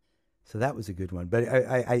 So that was a good one. But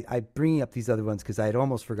I bringing up these other ones because I had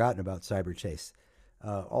almost forgotten about Cyberchase.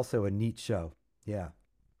 Also a neat show. Yeah.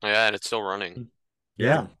 Yeah, and it's still running.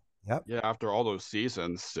 Yeah. Yep. Yeah, after all those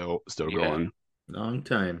seasons, still Yeah. going. Long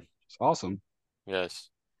time. It's awesome. Yes.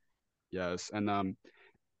 Yes, and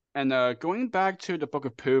going back to the Book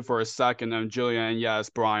of Pooh for a second, Julian, yes,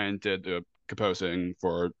 Brian did the composing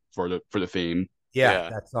for the theme. Yeah, Yeah.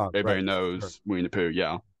 that song. Everybody Right. knows Sure. Winnie the Pooh.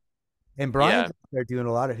 Yeah. And Brian's they're doing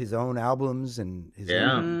a lot of his own albums and his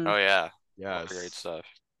Yeah. own, Oh yeah. Yes. Great stuff.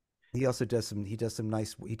 he also does some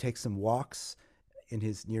nice, he takes some walks in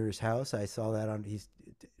near his house. I saw that on he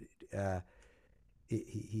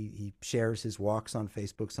shares his walks on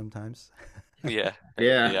Facebook sometimes. Yeah.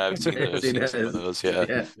 Yeah. Yeah, I've seen those. Yes, he Some of does. those, yeah.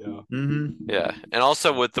 Yeah. Yeah. Mm-hmm. Yeah. And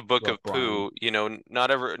also with the Book Love of Pooh, Brian.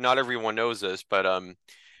 not everyone knows this, but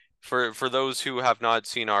for those who have not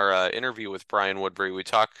seen our interview with Brian Woodbury, we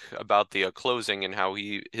talk about the closing and how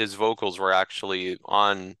his vocals were actually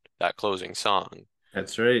on that closing song.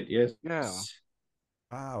 That's right. Yes. Yeah.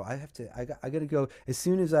 Wow, I got to go as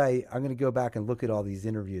soon as I'm going to go back and look at all these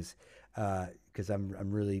interviews. because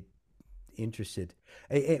I'm really interested.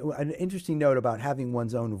 An interesting note about having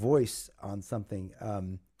one's own voice on something.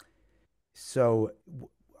 So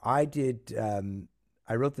I did.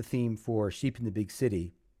 I wrote the theme for Sheep in the Big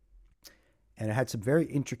City, and it had some very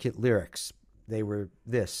intricate lyrics. They were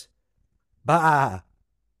this: ba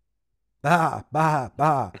ba ba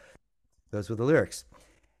ba. Those were the lyrics,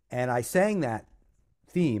 and I sang that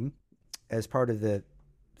theme as part of the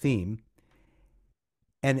theme,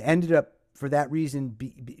 and ended up for that reason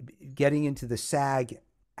getting into the SAG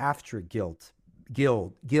AFTRA guild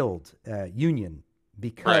union,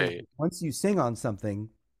 because Right. once you sing on something,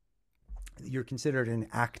 you're considered an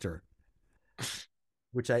actor,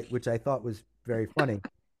 which I thought was very funny,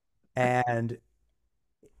 and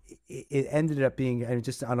it ended up being, and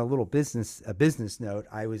just on a business note,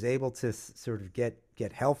 I was able to sort of get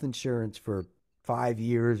health insurance for 5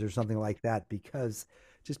 years or something like that, because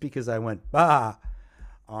I went bah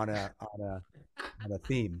on a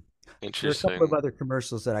theme. There are a couple of Interesting. other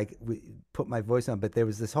commercials that put my voice on, but there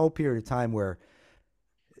was this whole period of time where,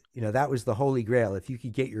 that was the holy grail. If you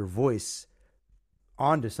could get your voice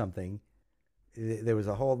onto something, there was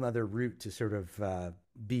a whole nother route to sort of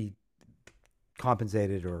be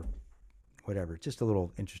compensated or whatever. Just a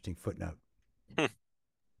little interesting footnote.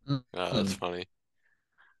 Oh, that's Mm. funny.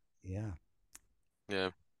 Yeah.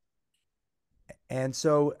 Yeah. And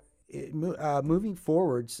so, moving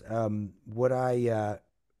forwards, what I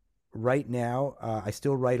right now, I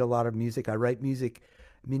still write a lot of music. I write music.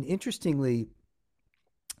 I mean, interestingly,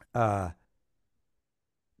 uh,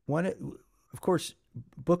 one of course,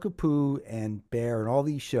 Book of Pooh and Bear and all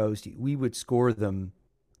these shows, we would score them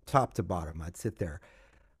top to bottom. I'd sit there.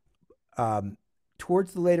 Um,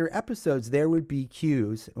 Towards the later episodes, there would be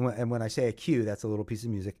cues, and when I say a cue, that's a little piece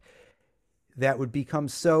of music that would become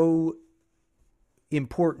so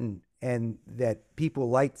important and that people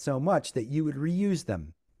liked so much that you would reuse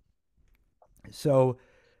them. So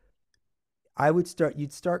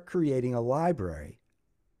you'd start creating a library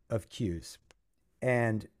of cues.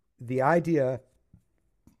 And the idea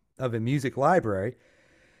of a music library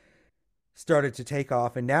started to take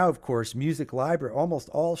off. And now, of course, music library, almost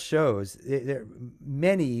all shows,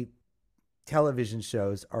 many television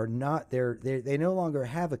shows are not there. They no longer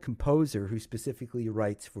have a composer who specifically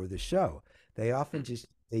writes for the show. They often just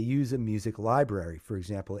they use a music library, for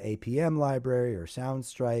example, APM library or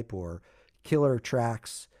Soundstripe or Killer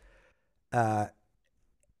Tracks. Uh,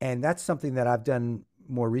 and that's something that I've done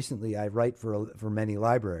more recently. I write for many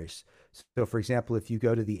libraries. So, for example, if you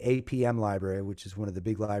go to the APM library, which is one of the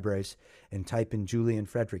big libraries, and type in Julian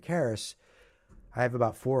Frederick Harris, I have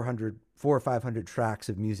about 4 or 500 tracks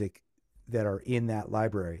of music that are in that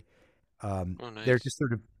library. Oh, They're nice. just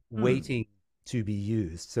sort of Hmm. waiting to be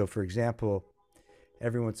used. So, for example,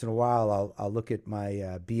 every once in a while, I'll look at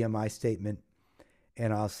my BMI statement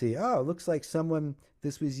and I'll see, oh, it looks like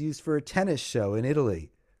this was used for a tennis show in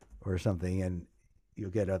Italy or something. And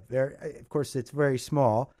you'll get of course, it's very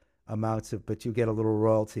small amounts but you'll get a little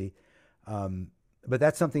royalty. Um, but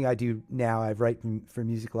that's something I do now. I write for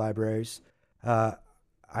music libraries. Uh,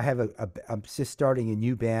 I'm just starting a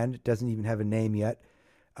new band. It doesn't even have a name yet.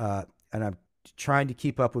 And I'm trying to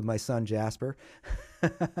keep up with my son, Jasper.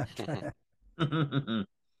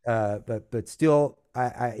 But still,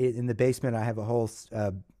 in the basement, I have a whole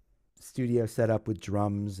studio set up with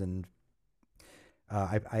drums, and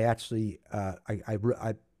I actually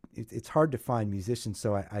it's hard to find musicians,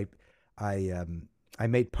 so I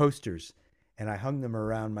made posters and I hung them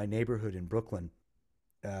around my neighborhood in Brooklyn,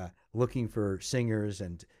 looking for singers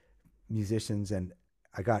and musicians, and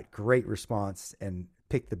I got great response and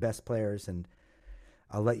picked the best players, and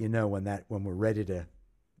I'll let you know when we're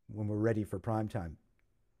ready for prime time.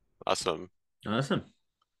 Awesome. Awesome.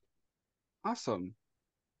 Awesome.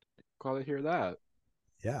 Glad to hear that.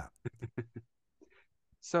 Yeah.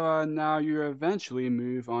 So now you eventually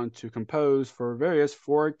move on to compose for various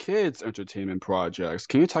for kids entertainment projects.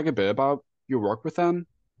 Can you talk a bit about your work with them?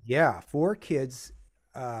 Yeah, four kids.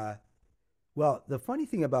 Uh, well, the funny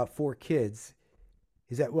thing about four kids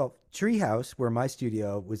is that, well, Treehouse, where my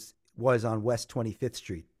studio was on West 25th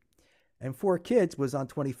Street, and Four Kids was on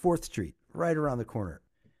 24th Street, right around the corner.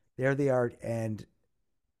 There they are, and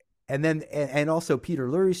also Peter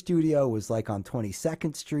Lurie's studio was like on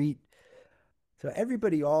 22nd Street. So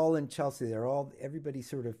everybody all in Chelsea, everybody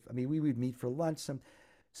sort of. I mean, we would meet for lunch.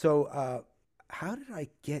 So how did I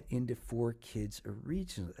get into Four Kids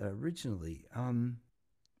originally?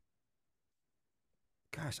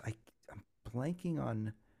 Gosh, I'm blanking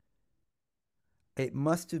on. It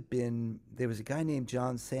must have been there was a guy named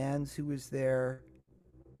John Sands who was there.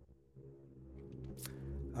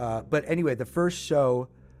 But anyway, the first show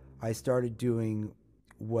I started doing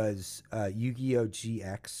was Yu-Gi-Oh!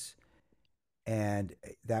 GX, and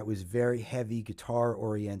that was very heavy guitar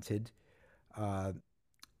oriented. Uh,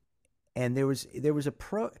 and there was a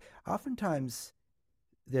pro. Oftentimes,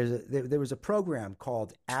 there was a program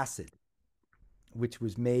called Acid, which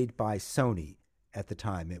was made by Sony at the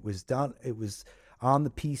time. It was done. It was on the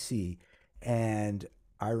PC, and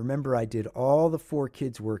I remember I did all the four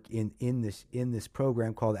kids work in this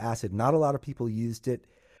program called Acid. Not a lot of people used it,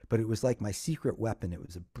 but it was like my secret weapon. It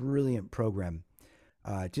was a brilliant program.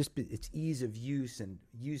 Just its ease of use and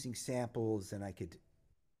using samples, and I could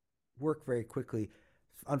work very quickly.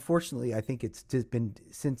 Unfortunately, I think it's just been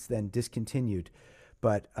since then discontinued,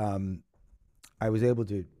 but I was able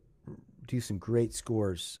to do some great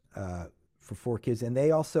scores for four kids, and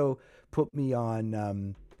they also put me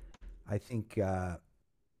on. I think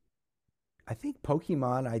I think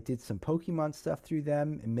Pokemon. I did some Pokemon stuff through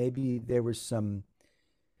them, and maybe there was some.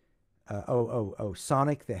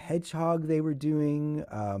 Sonic the Hedgehog they were doing.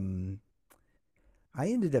 I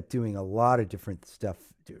ended up doing a lot of different stuff.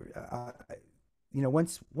 Uh,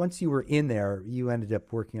 once you were in there, you ended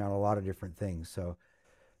up working on a lot of different things. So,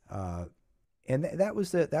 uh, and that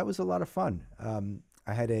was a lot of fun.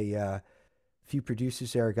 I had a few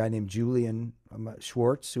producers there. A guy named Julian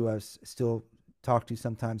Schwartz, who I still talk to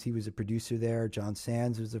sometimes. He was a producer there. John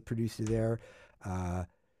Sands was a producer there. Uh,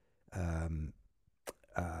 um,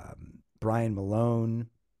 Brian Malone.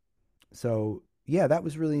 So yeah, that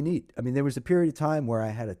was really neat. I mean, there was a period of time where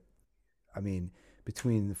I mean,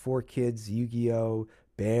 between the four kids, Yu-Gi-Oh,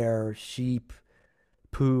 Bear, Sheep,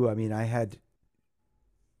 Pooh. I mean, I had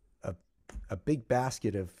a a big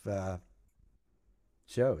basket of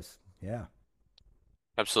shows. Yeah.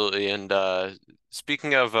 Absolutely. And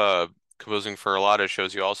speaking of composing for a lot of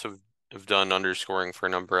shows, you also have done underscoring for a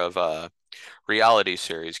number of reality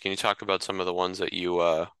series. Can you talk about some of the ones that you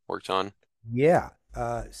worked on? Yeah.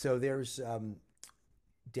 So there's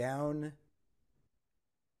down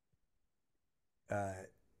uh,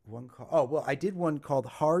 one called. Oh well, I did one called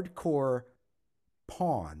Hardcore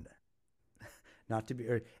Pawn, not to be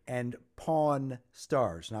and Pawn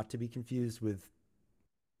Stars, not to be confused with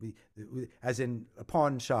as in a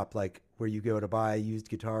pawn shop, like where you go to buy used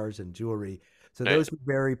guitars and jewelry. So Right. those were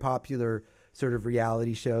very popular sort of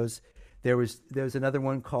reality shows. There was another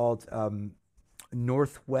one called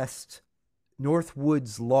Northwest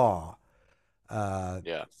Northwoods Law, uh,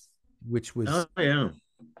 Yeah. which was Oh yeah.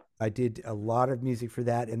 I did a lot of music for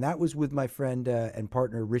that, and that was with my friend and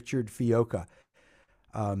partner Richard Fioca.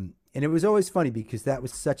 And it was always funny because that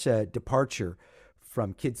was such a departure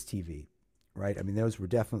from kids TV, right? I mean, those were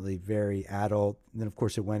definitely very adult. And then, of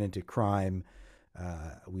course, it went into crime.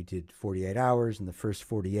 We did 48 Hours in the first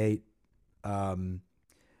 48. Um,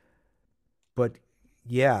 but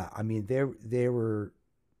yeah, I mean, there were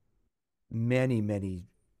many.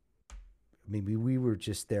 I mean, we were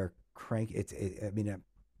just there crank. I mean,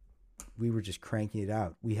 we were just cranking it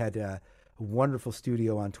out. We had a wonderful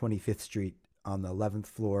studio on 25th Street on the 11th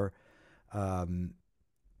floor. Um,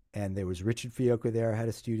 and there was Richard Fioca there, had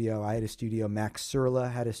a studio. I had a studio. Max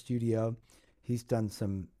Surla had a studio. He's done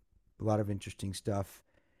a lot of interesting stuff.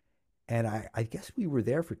 And I guess we were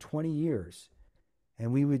there for 20 years.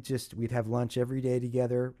 And we'd have lunch every day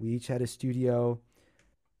together. We each had a studio.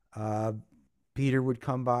 Uh, Peter would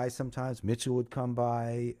come by sometimes. Mitchell would come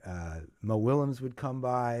by. Mo Willems would come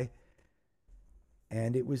by.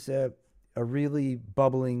 And it was a really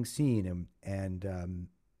bubbling scene. And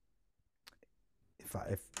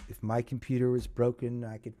if my computer was broken,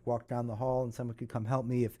 I could walk down the hall and someone could come help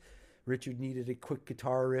me. If Richard needed a quick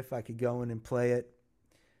guitar riff, I could go in and play it.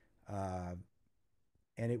 Uh,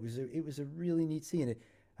 and it was a really neat scene.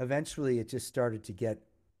 Eventually, it just started to get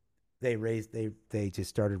they just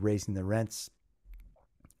started raising the rents,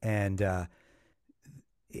 and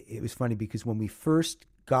it was funny because when we first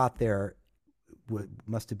got there, what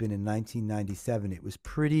must have been in 1997, it was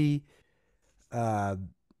pretty uh,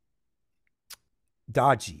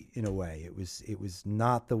 dodgy in a way. It was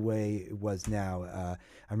not the way it was now. I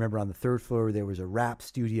remember on the third floor there was a rap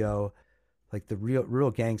studio, like the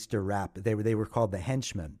real gangster rap. They were called the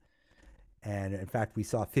Henchmen, and in fact we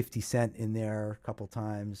saw 50 Cent in there a couple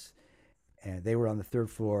times, and they were on the third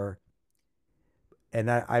floor. And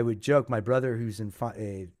I would joke, my brother who's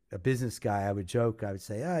a business guy, I would joke, I would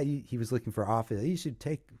say, he was looking for office. You should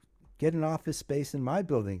get an office space in my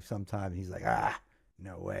building sometime. And he's like,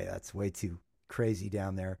 no way, that's way too crazy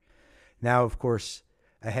down there. Now, of course,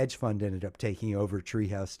 a hedge fund ended up taking over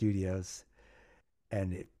Treehouse Studios,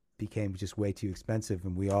 and it became just way too expensive,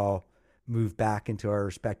 and we all moved back into our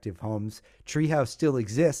respective homes. Treehouse still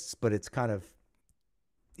exists, but it's kind of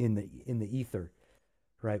in the ether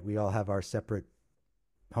right? We all have our separate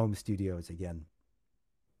home studios again.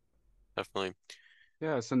 Definitely.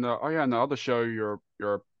 Yes, and oh yeah, and the other show you're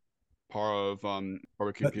part of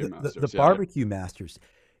Barbecue But Pew the Masters. Yeah. barbecue masters.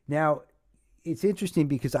 Now, it's interesting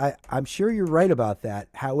because I'm sure you're right about that.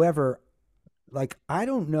 However, like I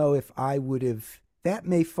don't know if I would have. That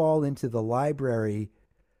may fall into the library.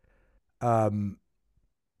 Um,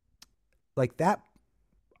 like that,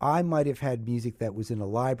 I might have had music that was in a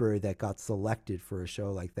library that got selected for a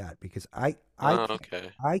show like that because Oh,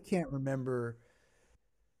 okay. I can't remember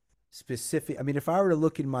specific. I mean, if I were to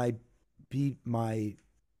look in my be my,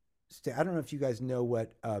 I don't know if you guys know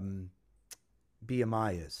what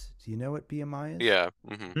BMI is. Do you know what BMI is? Yeah.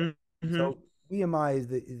 Hmm. Mm-hmm. So BMI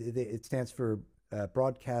is it stands for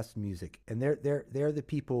broadcast music, and they're the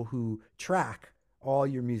people who track all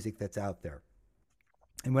your music that's out there.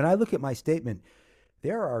 And when I look at my statement,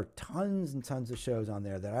 there are tons and tons of shows on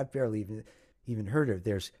there that I've barely even heard of.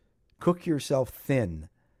 There's Cook Yourself Thin,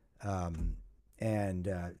 um, and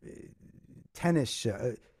tennis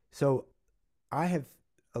show. So I have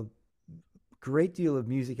a great deal of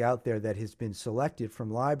music out there that has been selected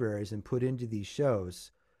from libraries and put into these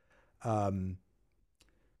shows. Um,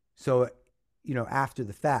 so, after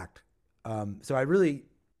the fact. So I really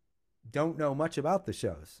don't know much about the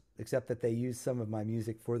shows except that they use some of my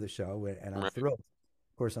music for the show, and I'm Right. thrilled.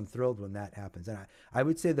 Of course, I'm thrilled when that happens. And I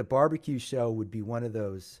would say the barbecue show would be one of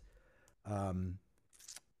those, um,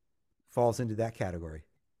 falls into that category.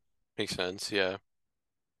 Makes sense. Yeah,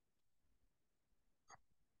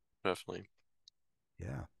 definitely.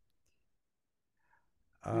 Yeah.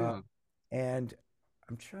 Uh, Yeah. and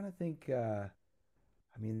I'm trying to think.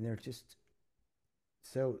 I mean, they're just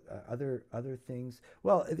so other things.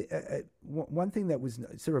 Well, one thing that was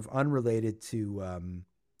sort of unrelated to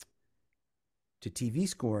TV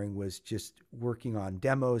scoring was just working on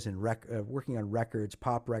demos and working on records,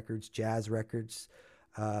 pop records, jazz records.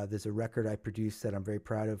 There's a record I produced that I'm very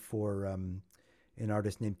proud of for an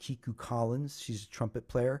artist named Kiku Collins. She's a trumpet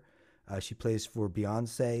player. She plays for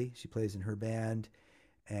Beyonce. She plays in her band.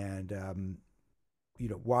 And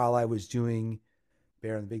while I was doing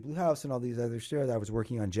Bear in the Big Blue House and all these other shows, I was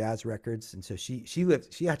working on jazz records. And so she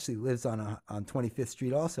actually lives on 25th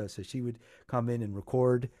Street also. So she would come in and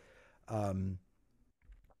record. Um,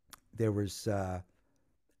 there was so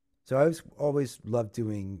I was always loved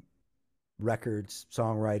doing records,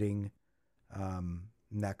 songwriting,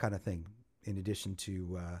 and that kind of thing. In addition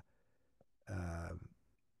to uh,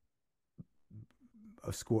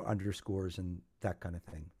 a score underscores and that kind of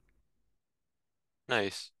thing.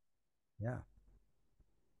 Nice. Yeah.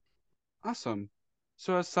 Awesome.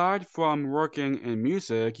 So aside from working in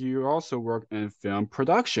music, you also work in film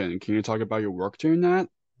production. Can you talk about your work doing that?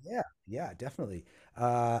 Yeah. Yeah. Definitely.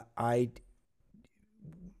 I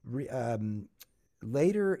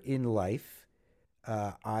later in life,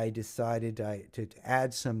 I decided to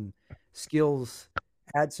add some skills,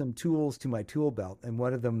 add some tools to my tool belt, and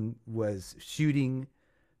one of them was shooting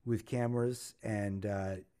with cameras and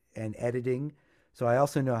editing. So I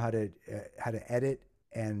also know how to edit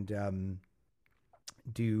and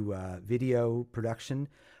do video production.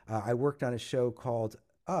 I worked on a show called.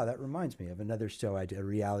 Oh, that reminds me of another show I did, a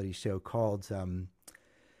reality show called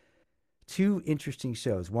two interesting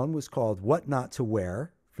shows. One was called What Not to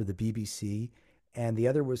Wear for the BBC, and the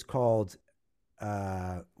other was called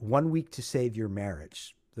 1 Week to Save Your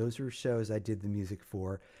Marriage. Those were shows I did the music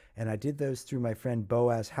for, and I did those through my friend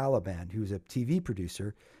Boaz Halaban, who's a TV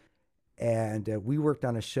producer, and we worked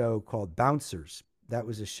on a show called Bouncers. That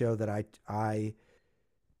was a show that I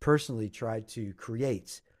personally tried to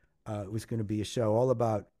create. It was going to be a show all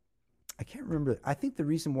about. I can't remember. I think the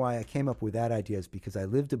reason why I came up with that idea is because I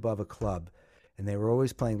lived above a club, and they were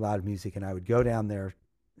always playing loud music, and I would go down there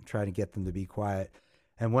and try to get them to be quiet.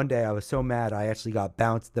 And one day I was so mad I actually got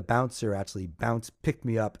bounced. The bouncer actually picked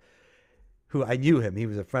me up. Who I knew him. He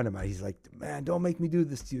was a friend of mine. He's like, "Man, don't make me do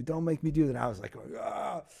this to you. Don't make me do that." And I was like,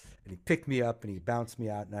 "Ah!" And he picked me up and he bounced me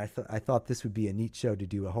out. And I thought this would be a neat show to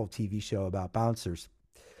do a whole TV show about bouncers.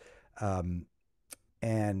 Um,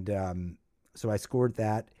 and so I scored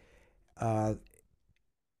that. Uh,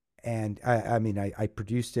 and I mean, I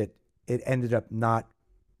produced it. It ended up not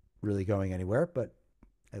really going anywhere, but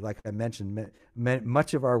like I mentioned,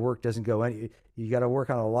 much of our work doesn't go any. You got to work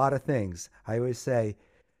on a lot of things. I always say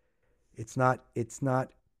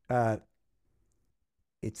uh,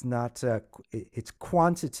 it's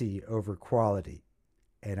quantity over quality.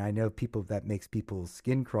 And I know people that makes people's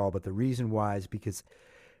skin crawl, but the reason why is because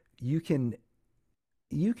you can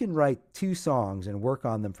you can write two songs and work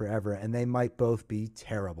on them forever, and they might both be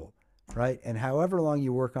terrible, right? And however long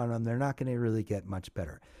you work on them, they're not going to really get much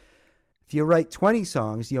better. if you write 20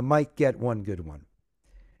 songs, you might get one good one.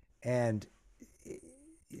 And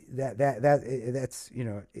that's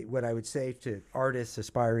what I would say to artists,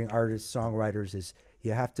 aspiring artists, songwriters is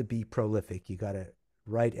you have to be prolific. You got to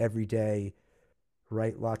write every day,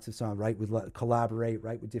 write lots of songs, collaborate,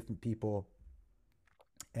 write with different people,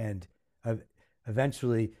 and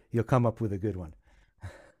eventually you'll come up with a good one.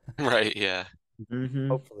 Right, yeah. Mm-hmm.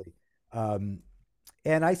 Hopefully.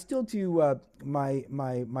 And I still do my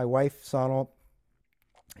wife Sonal.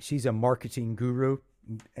 She's a marketing guru,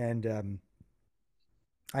 and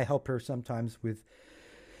I help her sometimes with.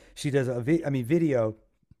 She does video,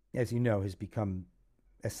 as you know, has become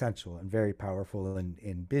essential and very powerful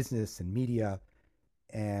in business and media,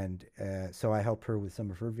 and so I help her with some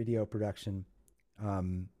of her video production.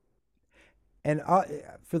 And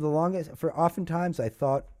for oftentimes I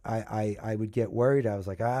thought I would get worried. I was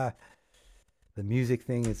like, the music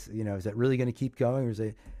thing is that really going to keep going, or is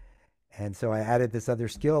it? And so I added this other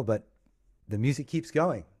skill, but the music keeps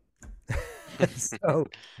going. So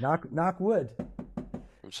knock wood.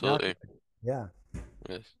 Absolutely. Knock wood. Yeah.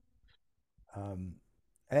 Yes. And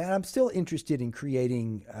I'm still interested in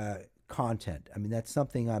creating content. I mean, that's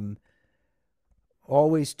something I'm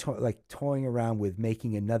always toying around with,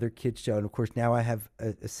 making another kids show. And of course, now I have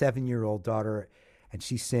a 7-year-old daughter, and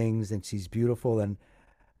she sings and she's beautiful. And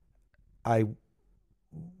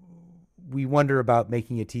we wonder about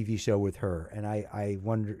making a TV show with her. And I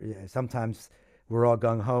wonder, sometimes we're all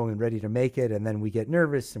gung ho and ready to make it, and then we get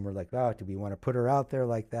nervous and we're like, oh, do we want to put her out there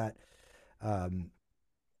like that?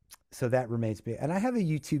 So that remains me. And I have a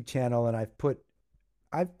YouTube channel, and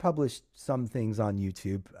I've published some things on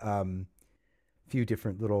YouTube, few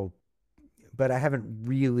different but I haven't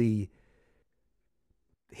really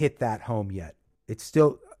hit that home yet. It's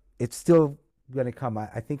still going to come.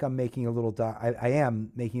 I think I'm making a little I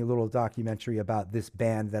am making a little documentary about this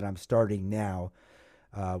band that I'm starting now,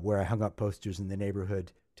 where I hung up posters in the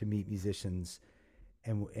neighborhood to meet musicians,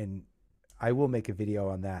 and I will make a video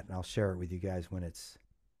on that, and I'll share it with you guys when it's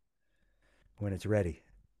ready.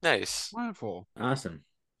 Nice. Wonderful. Awesome.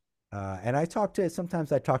 And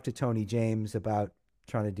sometimes I talk to Tony James about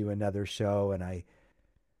trying to do another show, and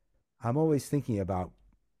I'm always thinking about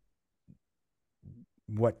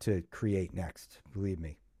what to create next. Believe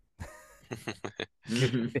me.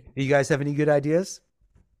 You guys have any good ideas?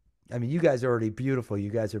 I mean, you guys are already beautiful. You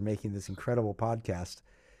guys are making this incredible podcast,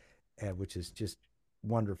 which is just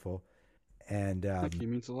wonderful. And Thank you,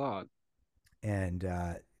 means a lot. And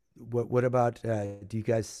what about? Do you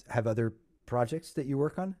guys have other projects that you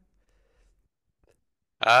work on?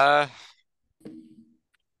 Not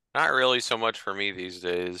really so much for me these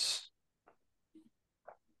days.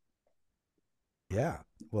 Yeah.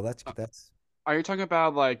 Well, that's. Are you talking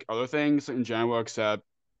about like other things in general except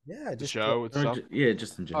Yeah, the show itself? Yeah,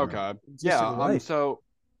 just in general. Okay. Just Yeah. in life. So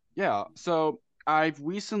I've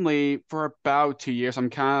recently, for about 2 years, I'm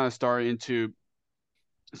kind of starting into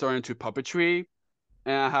puppetry,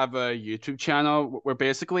 and I have a YouTube channel where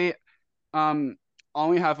basically I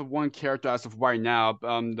only have one character as of right now.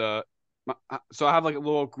 So I have like a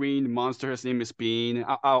little green monster. His name is Bean.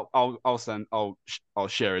 I'll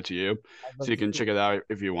share it to you I'd so love you to can see check it out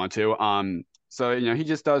if you want to. So he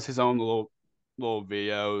just does his own little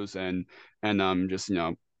videos, and just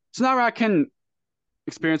so now I can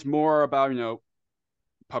experience more about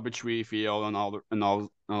puppetry field and all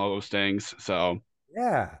those things. So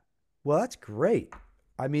Yeah. Well, that's great.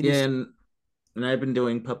 I mean, Yeah, and I've been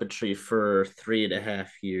doing puppetry for 3.5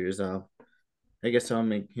 years. I guess I'll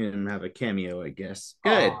make him have a cameo, I guess.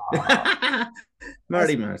 Good. Aw,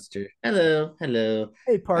 Marty that's- Monster. Hello, hello.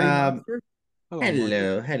 hey, Party Um, Monster. hello, Marty.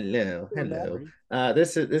 hello. Hello, Matt.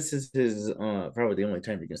 This is his probably the only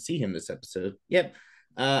time you're gonna see him this episode. Yep.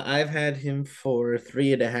 I've had him for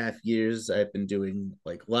 3.5 years. I've been doing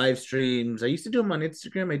like live streams. I used to do them on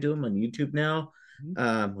Instagram. I do them on YouTube now,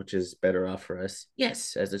 which is better off for us.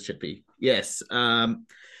 Yes, as it should be. Yes.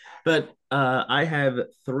 But I have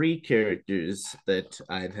 3 characters that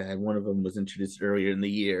I've had. One of them was introduced earlier in the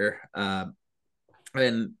year.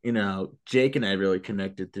 And Jake and I really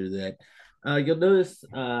connected through that. You'll notice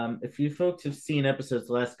if you folks have seen episodes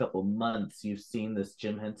the last couple months, you've seen this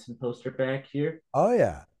Jim Henson poster back here. Oh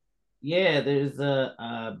yeah. Yeah, there's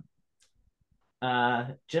a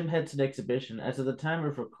Jim Henson exhibition. As of the time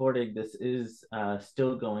of recording, this is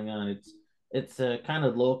still going on. It's kind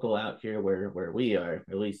of local out here where we are,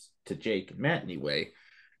 at least to Jake and Matt anyway.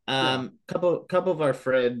 Couple of our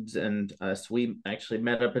friends and us, we actually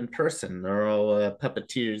met up in person. They're all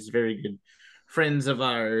puppeteers, very good friends of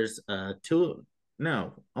ours.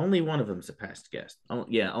 Only one of them's a past guest. Oh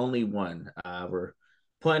yeah, only one. We're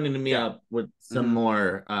planning to meet Yeah. up with some Mhm.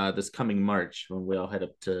 more this coming March when we all head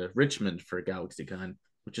up to Richmond for GalaxyCon,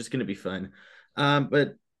 which is going to be fun.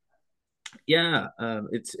 But yeah,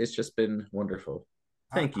 it's just been wonderful.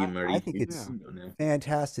 I, Thank you, I Marty. think You it's Yeah. can go now.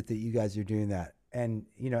 fantastic that you guys are doing that. And,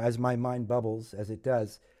 as my mind bubbles, as it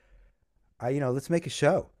does, let's make a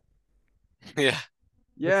show. Yeah. Let's,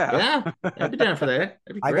 Yeah. Yeah, I'd be down for that.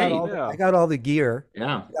 That'd be great. Yeah. I got all the gear.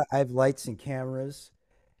 Yeah, I have lights and cameras,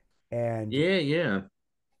 and yeah.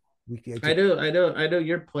 we get I to, do, I know, I know.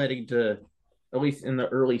 You're planning to, at least in the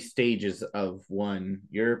early stages of one,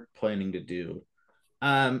 you're planning to do.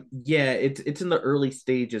 Yeah, it's in the early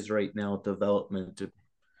stages right now of development.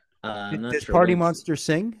 I'm not does sure Party when it's. Monster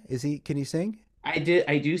sing? Can he sing? I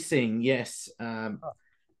do sing. Yes, Oh,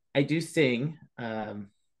 I do sing. we could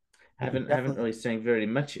Haven't definitely, really sang very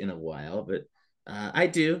much in a while, but I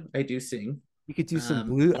do sing. you could do some Um,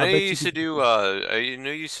 blue. I I'll know you bet you used to could do do some. I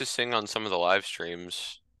know you used to sing on some of the live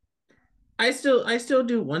streams. I still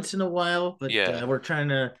do once in a while, but Yeah. we're trying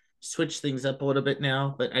to switch things up a little bit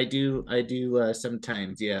now. But I do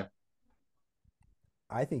sometimes. Yeah.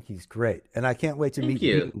 I think he's great, and I can't wait to Thank meet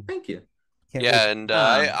you. Bean. Thank you. Can't wait. Yeah, and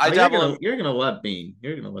I You're gonna love Bean.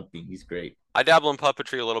 You're gonna love Bean. He's great. I dabble in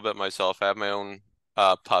puppetry a little bit myself. I have my own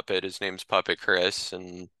puppet. His name's Puppet Chris,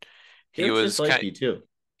 and He he looks just was like kind you too.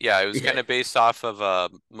 yeah, it was Yeah. kind of based off of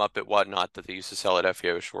Muppet Whatnot that they used to sell at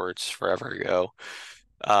FAO Schwartz forever ago.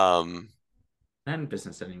 Um, Not in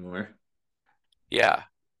business anymore. yeah.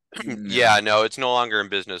 Yeah, No. no, it's no longer in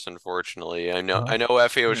business, unfortunately. Uh-huh. I know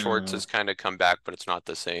FAO Schwartz has No. kind of come back, but it's not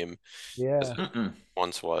the same as Yeah. it Mm-mm.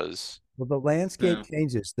 once was. Well, the landscape No.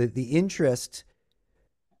 changes. The interest.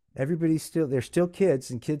 They're still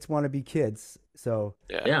kids, and kids want to be kids. So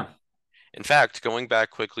Yeah. Yeah. In fact, going back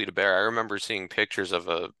quickly to bear, I remember seeing pictures of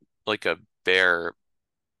a bear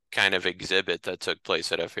kind of exhibit that took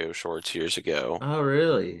place at FAO Schwartz years ago. Oh,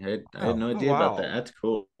 really? I had oh, no Oh idea about that. wow. That's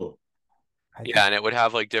cool. I Yeah, think and it would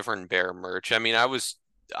have like different bear merch. I mean,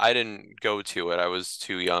 I didn't go to it. I was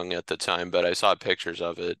too young at the time, but I saw pictures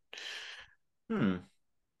of it. Hmm.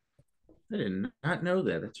 I did not know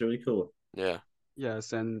that. That's really cool. Yeah.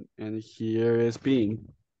 Yes, and here is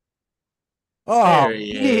Bean. oh, There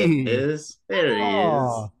he Bean. is. There he is.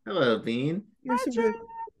 Oh, Hello, Bean. you're so very,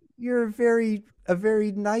 you're a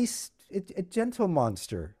very nice, a gentle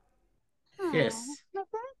monster. Yes.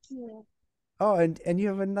 Oh, and you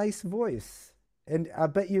have a nice voice. And I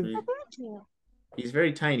bet you He's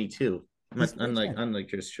very tiny too. he's very tiny.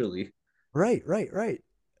 Unlike yours truly. Right.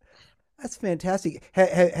 That's fantastic.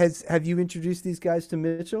 Have you introduced these guys to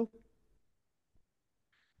Mitchell?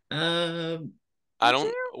 Um, I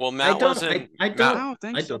don't, well, I Matt don't. wasn't, I Matt, don't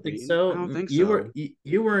think I so, don't think Bean. I so. don't think You so. were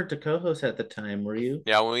you weren't a co-host at the time, were you?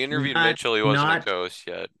 yeah, when we interviewed Not Mitchell, he wasn't a not co-host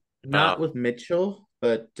yet. not with Mitchell,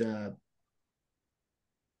 but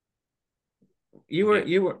He, you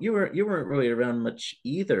weren't really around much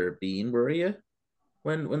either, Bean, were you?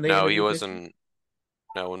 When they no, he interviewed Mitchell? wasn't,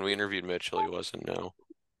 no, when we interviewed Mitchell, he wasn't, no.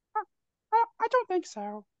 I don't think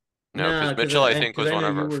so. No, No, because Mitchell, I think, because was I one know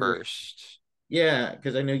of you our were. first. Yeah,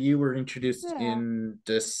 because I know you were introduced Yeah. in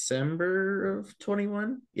December of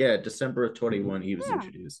 21. Yeah, December of 21 he was Yeah.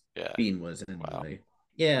 introduced. Yeah. Bean was Wow. anyway.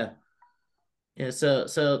 Yeah. Yeah, so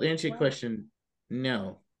to answer your question,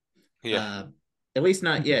 no. Yeah. At least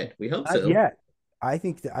not yet. We hope Not so. yet. I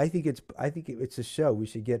think it's a show. We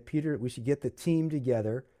should get Peter. We should get the team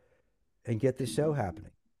together and get the show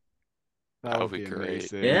happening. That That would would be be great.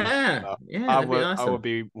 amazing. Yeah. Yeah, that'd be I would awesome.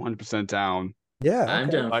 be 100% down. Yeah. I'm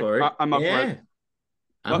Okay. down Like for it. I'm up for it. Yeah.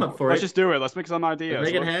 I'm up for Let's it. just do it. Let's make some Let's ideas.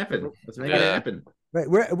 make it happen. Let's make it Yeah. happen. Right.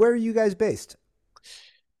 Where are you guys based?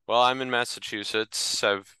 Well, I'm in Massachusetts.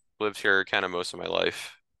 I've lived here kind of most of my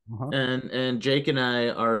life. Uh-huh. And Jake and I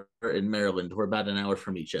are in Maryland. We're about an hour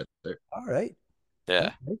from each other. All right.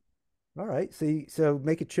 Yeah. Okay. All right. So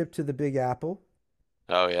make a trip to the Big Apple.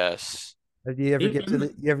 Oh, yes. Do you ever You've get to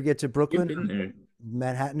been, you ever get to you've Brooklyn, been there.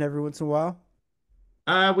 Manhattan every once in a while?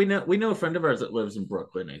 We know a friend of ours that lives in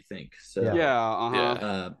Brooklyn, I think. So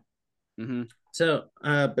Yeah.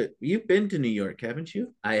 Yeah. but you've been to New York, haven't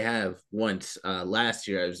you? I have once. Last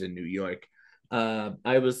year I was in New York.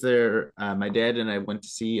 I was there. My dad and I went to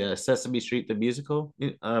see Sesame Street the musical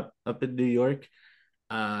up in New York.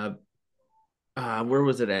 Where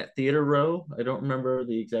was it at? Theater Row. I don't remember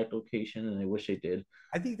the exact location, and I wish I did.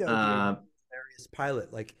 I think that would be a Uh, hilarious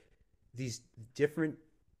pilot. Like these different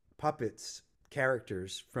puppets,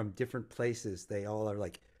 characters from different places. They all are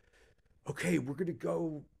like, okay, we're gonna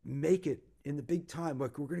go make it in the big time.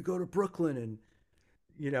 Like we're gonna go to Brooklyn, and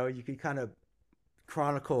you could kind of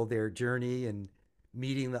chronicle their journey and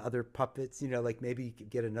meeting the other puppets. Like maybe you could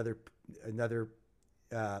get another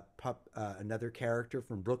another character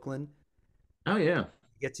from Brooklyn Oh yeah,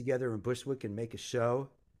 get together in Bushwick and make a show.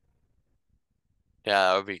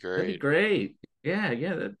 Yeah, that would be that'd be great. great. Yeah,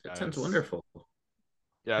 yeah, that sounds Yes. wonderful.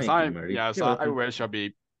 Yes, Thank you, Marty. yes, You're I welcome. wish I'd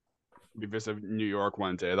be visit New York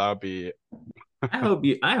one day. That would be. I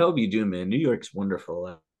hope you do, man. New York's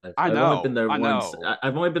wonderful. I've only been there I once. know,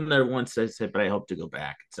 I've only been there once. I said, but I hope to go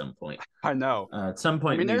back at some point. I know. At some I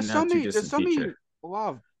point mean, in the not too there's distant so many, future. a lot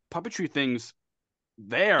of puppetry things Oh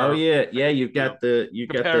there, yeah, yeah. You've you know, got the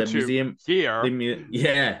compared to museum. here.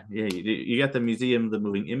 Yeah, yeah. You got the museum, the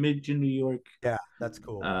moving image in New York. Yeah, that's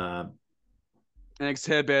cool. Uh, An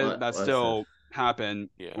exhibit that what stuff? still happen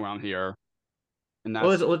Yeah. around here, and Well,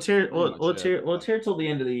 that's let's hear. pretty much it. Let's hear till the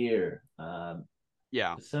end of the year.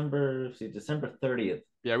 Yeah, December 30th.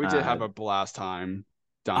 yeah, we did have a blast time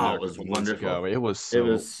down there Oh, a it was couple months ago. wonderful. It It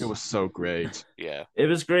was was so great. Yeah. it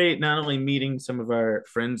was great. Not only meeting some of our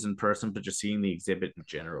friends in person, but just seeing the exhibit in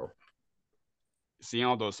general. Seeing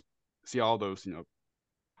all those, see all those,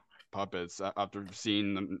 puppets after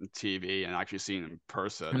seeing them on TV and actually seeing them in On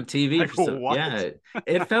person. TV Like for some, what? yeah,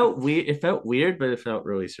 it felt weird. It felt weird, but it felt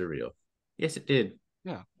really surreal. Yes, it did.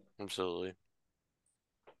 Yeah. Absolutely.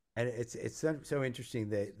 And it's so interesting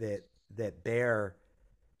that Bear.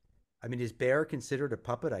 I mean, is Bear considered a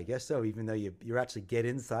puppet? I guess so. Even though you actually get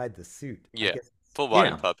inside the suit. I Yeah. guess. Full body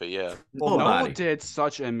Yeah. puppet. Yeah. Full Noah body. did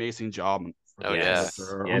such an amazing job for Oh the yeah.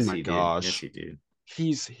 character. Oh Yes, my he did. Yes, gosh, he did.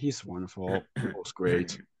 he's wonderful. It was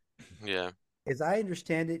great. Yeah. As I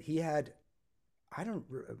understand it, he had. I don't.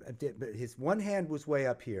 But his one hand was way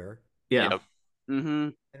up here, Yeah. Yep. Mm-hmm.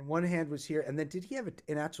 and one hand was here, and then did he have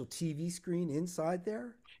an actual TV screen inside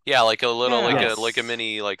there? Yeah, like a little, Yeah. like a Yes.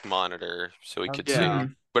 mini like monitor, so he could Okay. see. Yeah.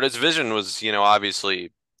 But his vision was,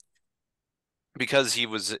 obviously because he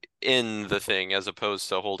was in the thing as opposed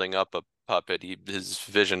to holding up a puppet. His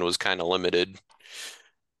vision was kind of limited.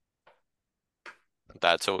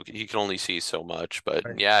 That's so he could only see so much. But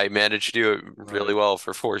Right. yeah, he managed to do it really Right. well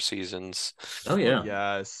for 4 seasons. Oh yeah.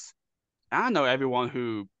 Yes. I know everyone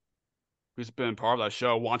who's been part of that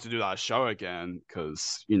show wants to do that show again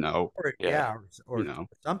because Or Yeah. yeah, or you know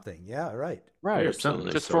something. Yeah, right. right There's something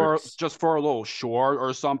of Absolutely. sorts. just for a little short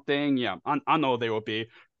or something. Yeah, I know they will be.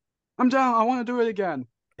 I'm down. I want to do it again.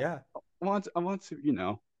 Yeah. I want to,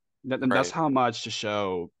 that's Right. how much the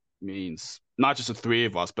show means, not just the three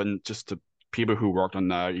of us, but just the people who worked on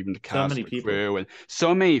that, even the So cast, many the people. crew, and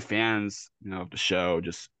so many fans, of the show.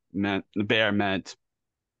 Just meant the Bear meant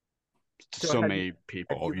to So so have you many have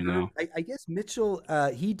people. you heard? I guess Mitchell.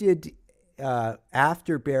 He did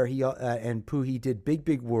after Bear. He and Pooh. He did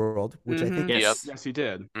Big World, which I think Mhm. Yes. Yes, he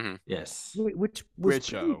did. Yes. which was Great pretty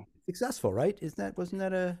show. successful, right? Wasn't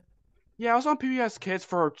that a Yeah, I was on PBS Kids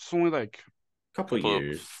for only like Couple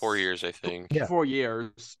years. 4 years, I think. Yeah. 4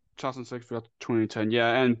 years, 2006 to 2010.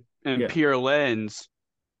 Yeah, and Yeah. Pierre Lenz,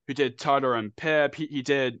 who did Tutter and Pip, he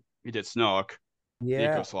did Snook.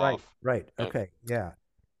 yeah, goes right, off. right, Yep. okay, yeah.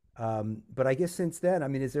 But I guess since then, I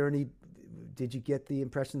mean, is there any? Did you get the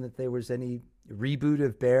impression that there was any reboot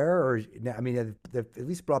of Bear, or I mean, they've at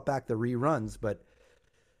least brought back the reruns, but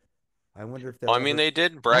I wonder if Well, they'll I mean, ever. they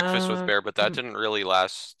did Breakfast with Bear, but that Hmm. didn't really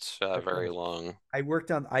last That's very right. long.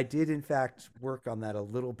 I did in fact work on that a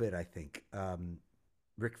little bit, I think.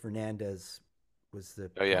 Rick Fernandez was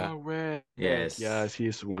the. Oh yeah. Oh, Rick. Yes. Yes,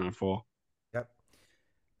 he's wonderful. Yep.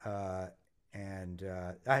 Uh, and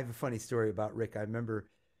I have a funny story about Rick. I remember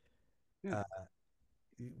Yeah.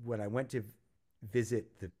 when I went to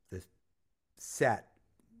visit the set,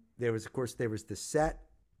 of course there was the set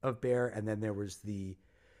of Bear, and then there was the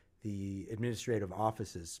administrative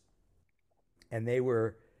offices, and they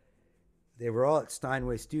were all at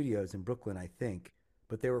Steinway Studios in Brooklyn, I think,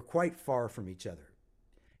 but they were quite far from each other.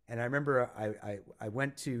 And I remember I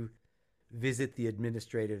went to visit the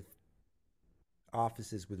administrative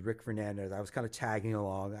offices with Rick Fernandez. I was kind of tagging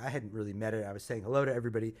along. I hadn't really met it. I was saying hello to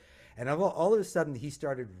everybody, and all of a sudden he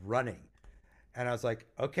started running, and I was like,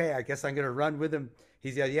 okay, I guess I'm gonna run with him.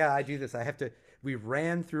 He's like, yeah, I do this. I have to. We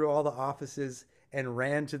ran through all the offices and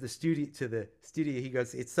ran to the studio. He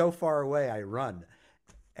goes, it's so far away. I run,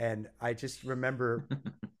 and I just remember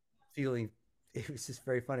feeling it was just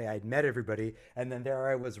very funny. I'd met everybody, and then there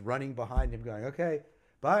I was running behind him, going, okay,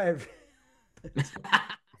 bye. It's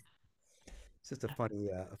just a funny,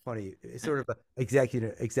 sort of a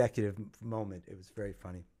executive moment. It was very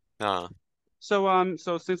funny.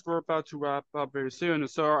 So since we're about to wrap up very soon,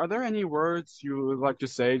 so are there any words you would like to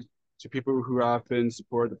say to people who have been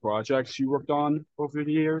supporting the projects you worked on over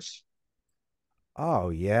the years? Oh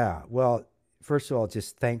yeah. Well, first of all,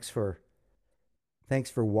 just thanks for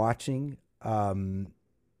watching, and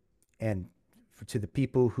to the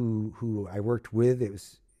people who I worked with,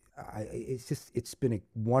 it's been a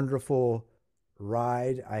wonderful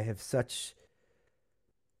ride. I have such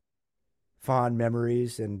fond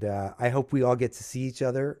memories, and I hope we all get to see each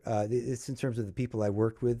other. It's in terms of the people I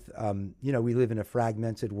worked with. We live in a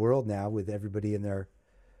fragmented world now with everybody in their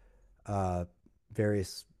uh,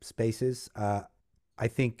 various spaces. I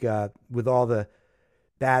think with all the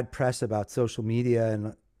bad press about social media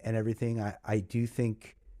and everything, I do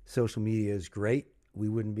think social media is great. We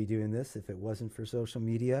wouldn't be doing this if it wasn't for social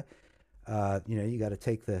media. You got to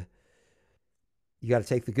take the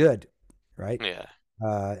good, right? Yeah.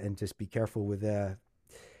 And just be careful with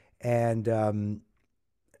and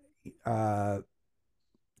uh,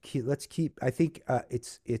 let's keep. I think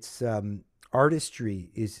it's artistry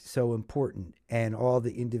is so important, and all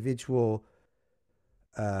the individual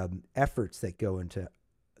efforts that go into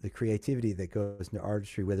the creativity that goes into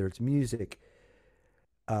artistry, whether it's music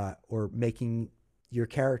or making your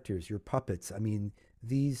characters, your puppets. I mean,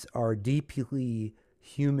 these are deeply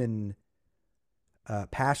human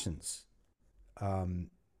passions, and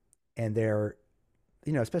they're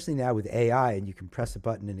especially now with AI, and you can press a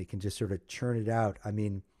button and it can just sort of churn it out. I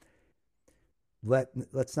mean,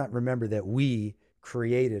 let's not remember that we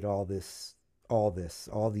created all these Oh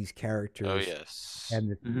characters, yes.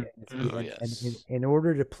 and Oh and yes. in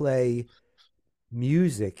order to play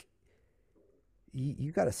music,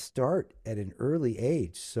 you got to start at an early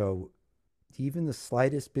age. So even the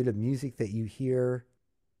slightest bit of music that you hear,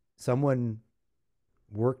 someone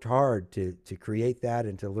worked hard to create that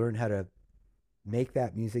and to learn how to make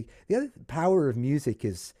that music. The other power of music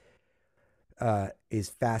is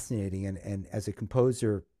fascinating, and as a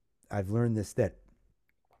composer, I've learned this, that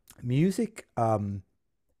music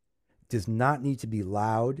does not need to be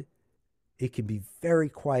loud. It can be very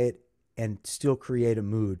quiet and still create a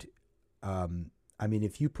mood. I mean,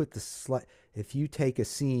 if you take a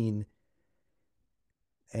scene,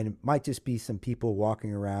 and it might just be some people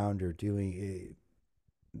walking around or doing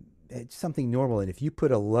it's something normal, and if you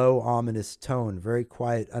put a low, ominous tone, very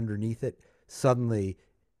quiet underneath it, suddenly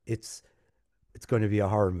it's it's going to be a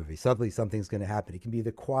horror movie. Suddenly something's going to happen. It can be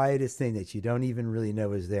the quietest thing that you don't even really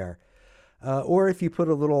know is there. Or if you put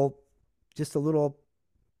just a little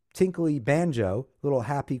tinkly banjo, little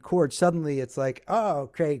happy chord, suddenly it's like, oh,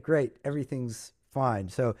 okay, great, everything's fine.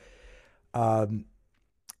 So, um,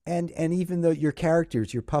 and even though your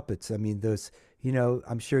characters, your puppets, I mean,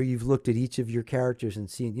 I'm sure you've looked at each of your characters and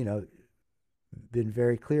seen, been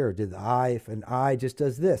very clear. Did the eye, if an eye just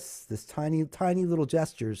does this tiny, tiny little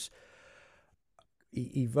gestures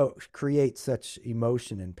evoke, create such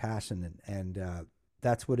emotion and passion, and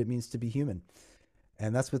that's what it means to be human,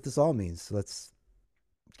 and that's what this all means. So let's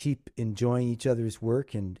keep enjoying each other's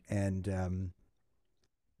work and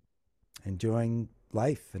enjoying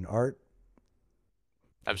life and art.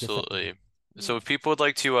 I guess that was it. Absolutely. So if people would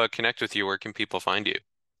like to connect with you, where can people find you?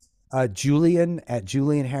 Julian at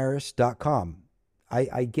julianharris.com.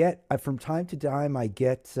 I get from time to time I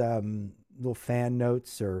get little fan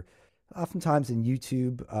notes, or oftentimes in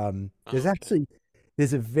YouTube. Oh, okay.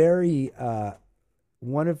 There's a very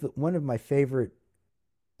one of my favorite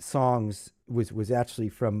songs was actually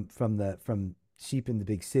from Sheep in the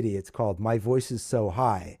Big City. It's called "My Voice Is So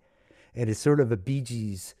High," and it's sort of a Bee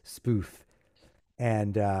Gees spoof.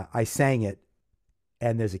 And I sang it,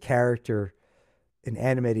 and there's a character, an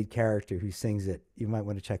animated character who sings it. You might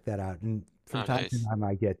want to check that out. And from Oh, time to nice.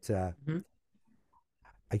 time, Mhm.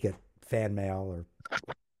 I get fan mail, or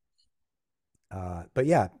but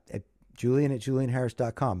yeah, Julian at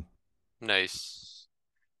julianharris.com. Nice.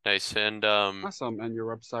 Nice. And Awesome. And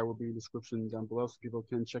your website will be in the description down below so people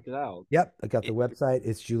can check it out. Yep, I got y- the website.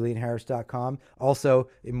 It's julianharris.com. Also,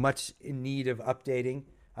 much in need of updating.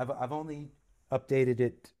 I've only updated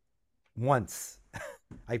it once.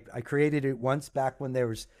 I created it once back when there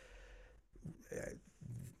was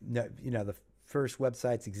no, the first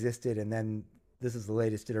websites existed, and then this is the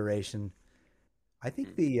latest iteration. I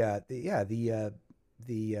think mm,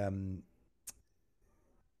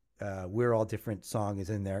 the "We're All Different" song is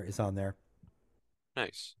on there.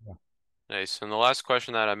 nice. Yeah. Nice. And the last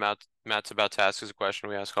question that Matt's about to ask is a question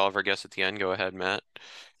we ask all of our guests at the end. Go ahead, Matt.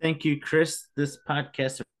 Thank you, Chris. This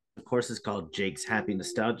podcast, of course, is called Jake's Happy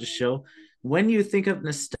Nostalgia Show. When you think of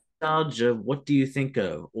nostalgia, what do you think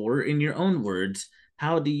of? Or, in your own words,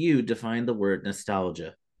 how do you define the word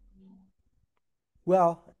nostalgia?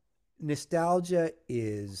 Well, nostalgia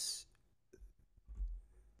is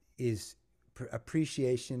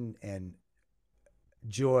appreciation and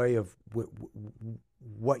joy of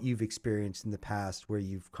what you've experienced in the past, where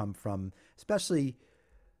you've come from, especially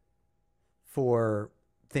for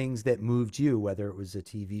things that moved you, whether it was a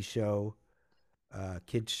TV show,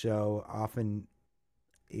 kids show. Often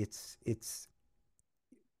it's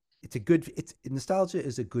nostalgia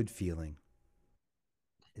is a good feeling.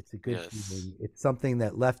 It's a good feeling. It's something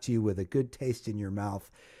that left you with a good taste in your mouth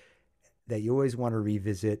that you always want to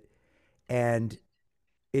revisit. And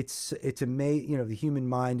it's amazing. The human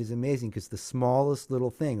mind is amazing because the smallest little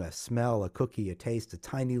thing, a smell, a cookie, a taste, a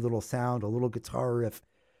tiny little sound, a little guitar riff,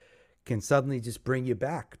 can suddenly just bring you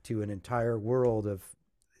back to an entire world of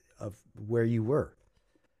where you were.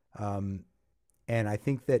 And I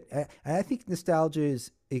think nostalgia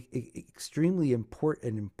is extremely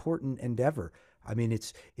important endeavor. I mean,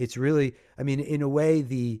 it's really, I mean, in a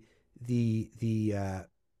way,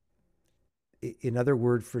 another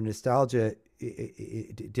word for nostalgia,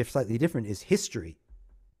 slightly different, is history.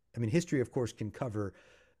 I mean, history, of course, can cover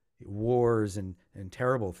wars and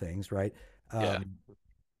terrible things, right? And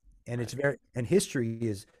history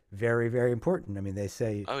is very, very important. I mean, they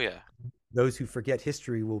say, oh yeah, those who forget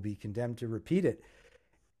history will be condemned to repeat it.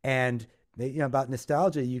 And about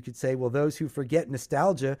nostalgia, you could say, well, those who forget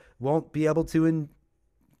nostalgia won't be able to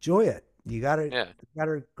enjoy it. You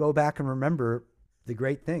gotta go back and remember the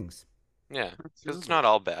great things. Yeah, because it's not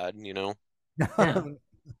all bad, Yeah.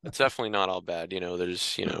 It's definitely not all bad,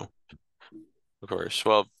 there's, of course.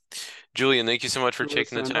 Well, Julian, thank you so much for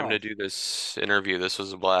taking the time to do this interview. This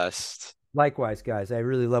was a blast. Likewise, guys. I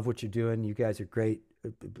really love what you're doing. You guys are great.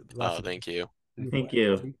 Oh, thank you. Thank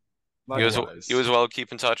you. You as well.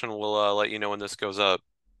 Keep in touch, and we'll let you know when this goes up.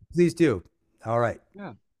 Please do. All right.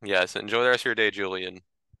 Yeah. Yes. Enjoy the rest of your day, Julian.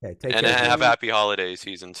 Okay. Take and care. have happy holidays,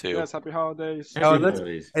 season 2. Yes. Happy holidays.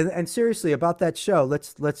 And seriously, about that show,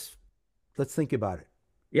 let's think about it.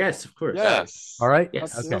 Yes, of course. Yes. All right.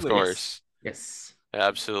 Yes. Okay. Of course. Yes.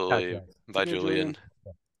 Absolutely. Bye, Okay, Julian.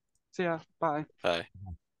 See ya. Bye. Bye.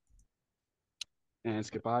 And it's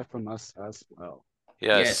goodbye from us as well.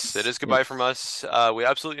 Yes, it is goodbye from us. We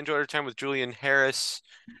absolutely enjoyed our time with Julian Harris.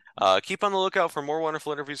 Keep on the lookout for more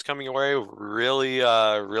wonderful interviews coming your way.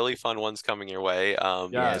 Really fun ones coming your way.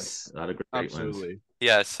 Yes, a lot of great absolutely. ones.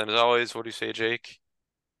 Yes, and as always, what do you say, Jake?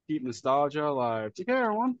 Keep nostalgia alive. Take care,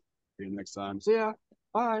 everyone. See you next time. See ya.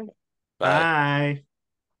 Bye. Bye.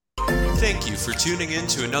 Thank you for tuning in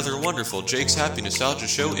to another wonderful Jake's Happy Nostalgia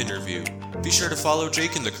Show interview. Be sure to follow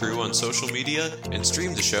Jake and the crew on social media and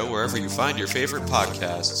stream the show wherever you find your favorite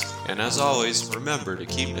podcasts. And as always, remember to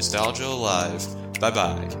keep nostalgia alive.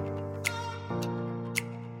 Bye-bye.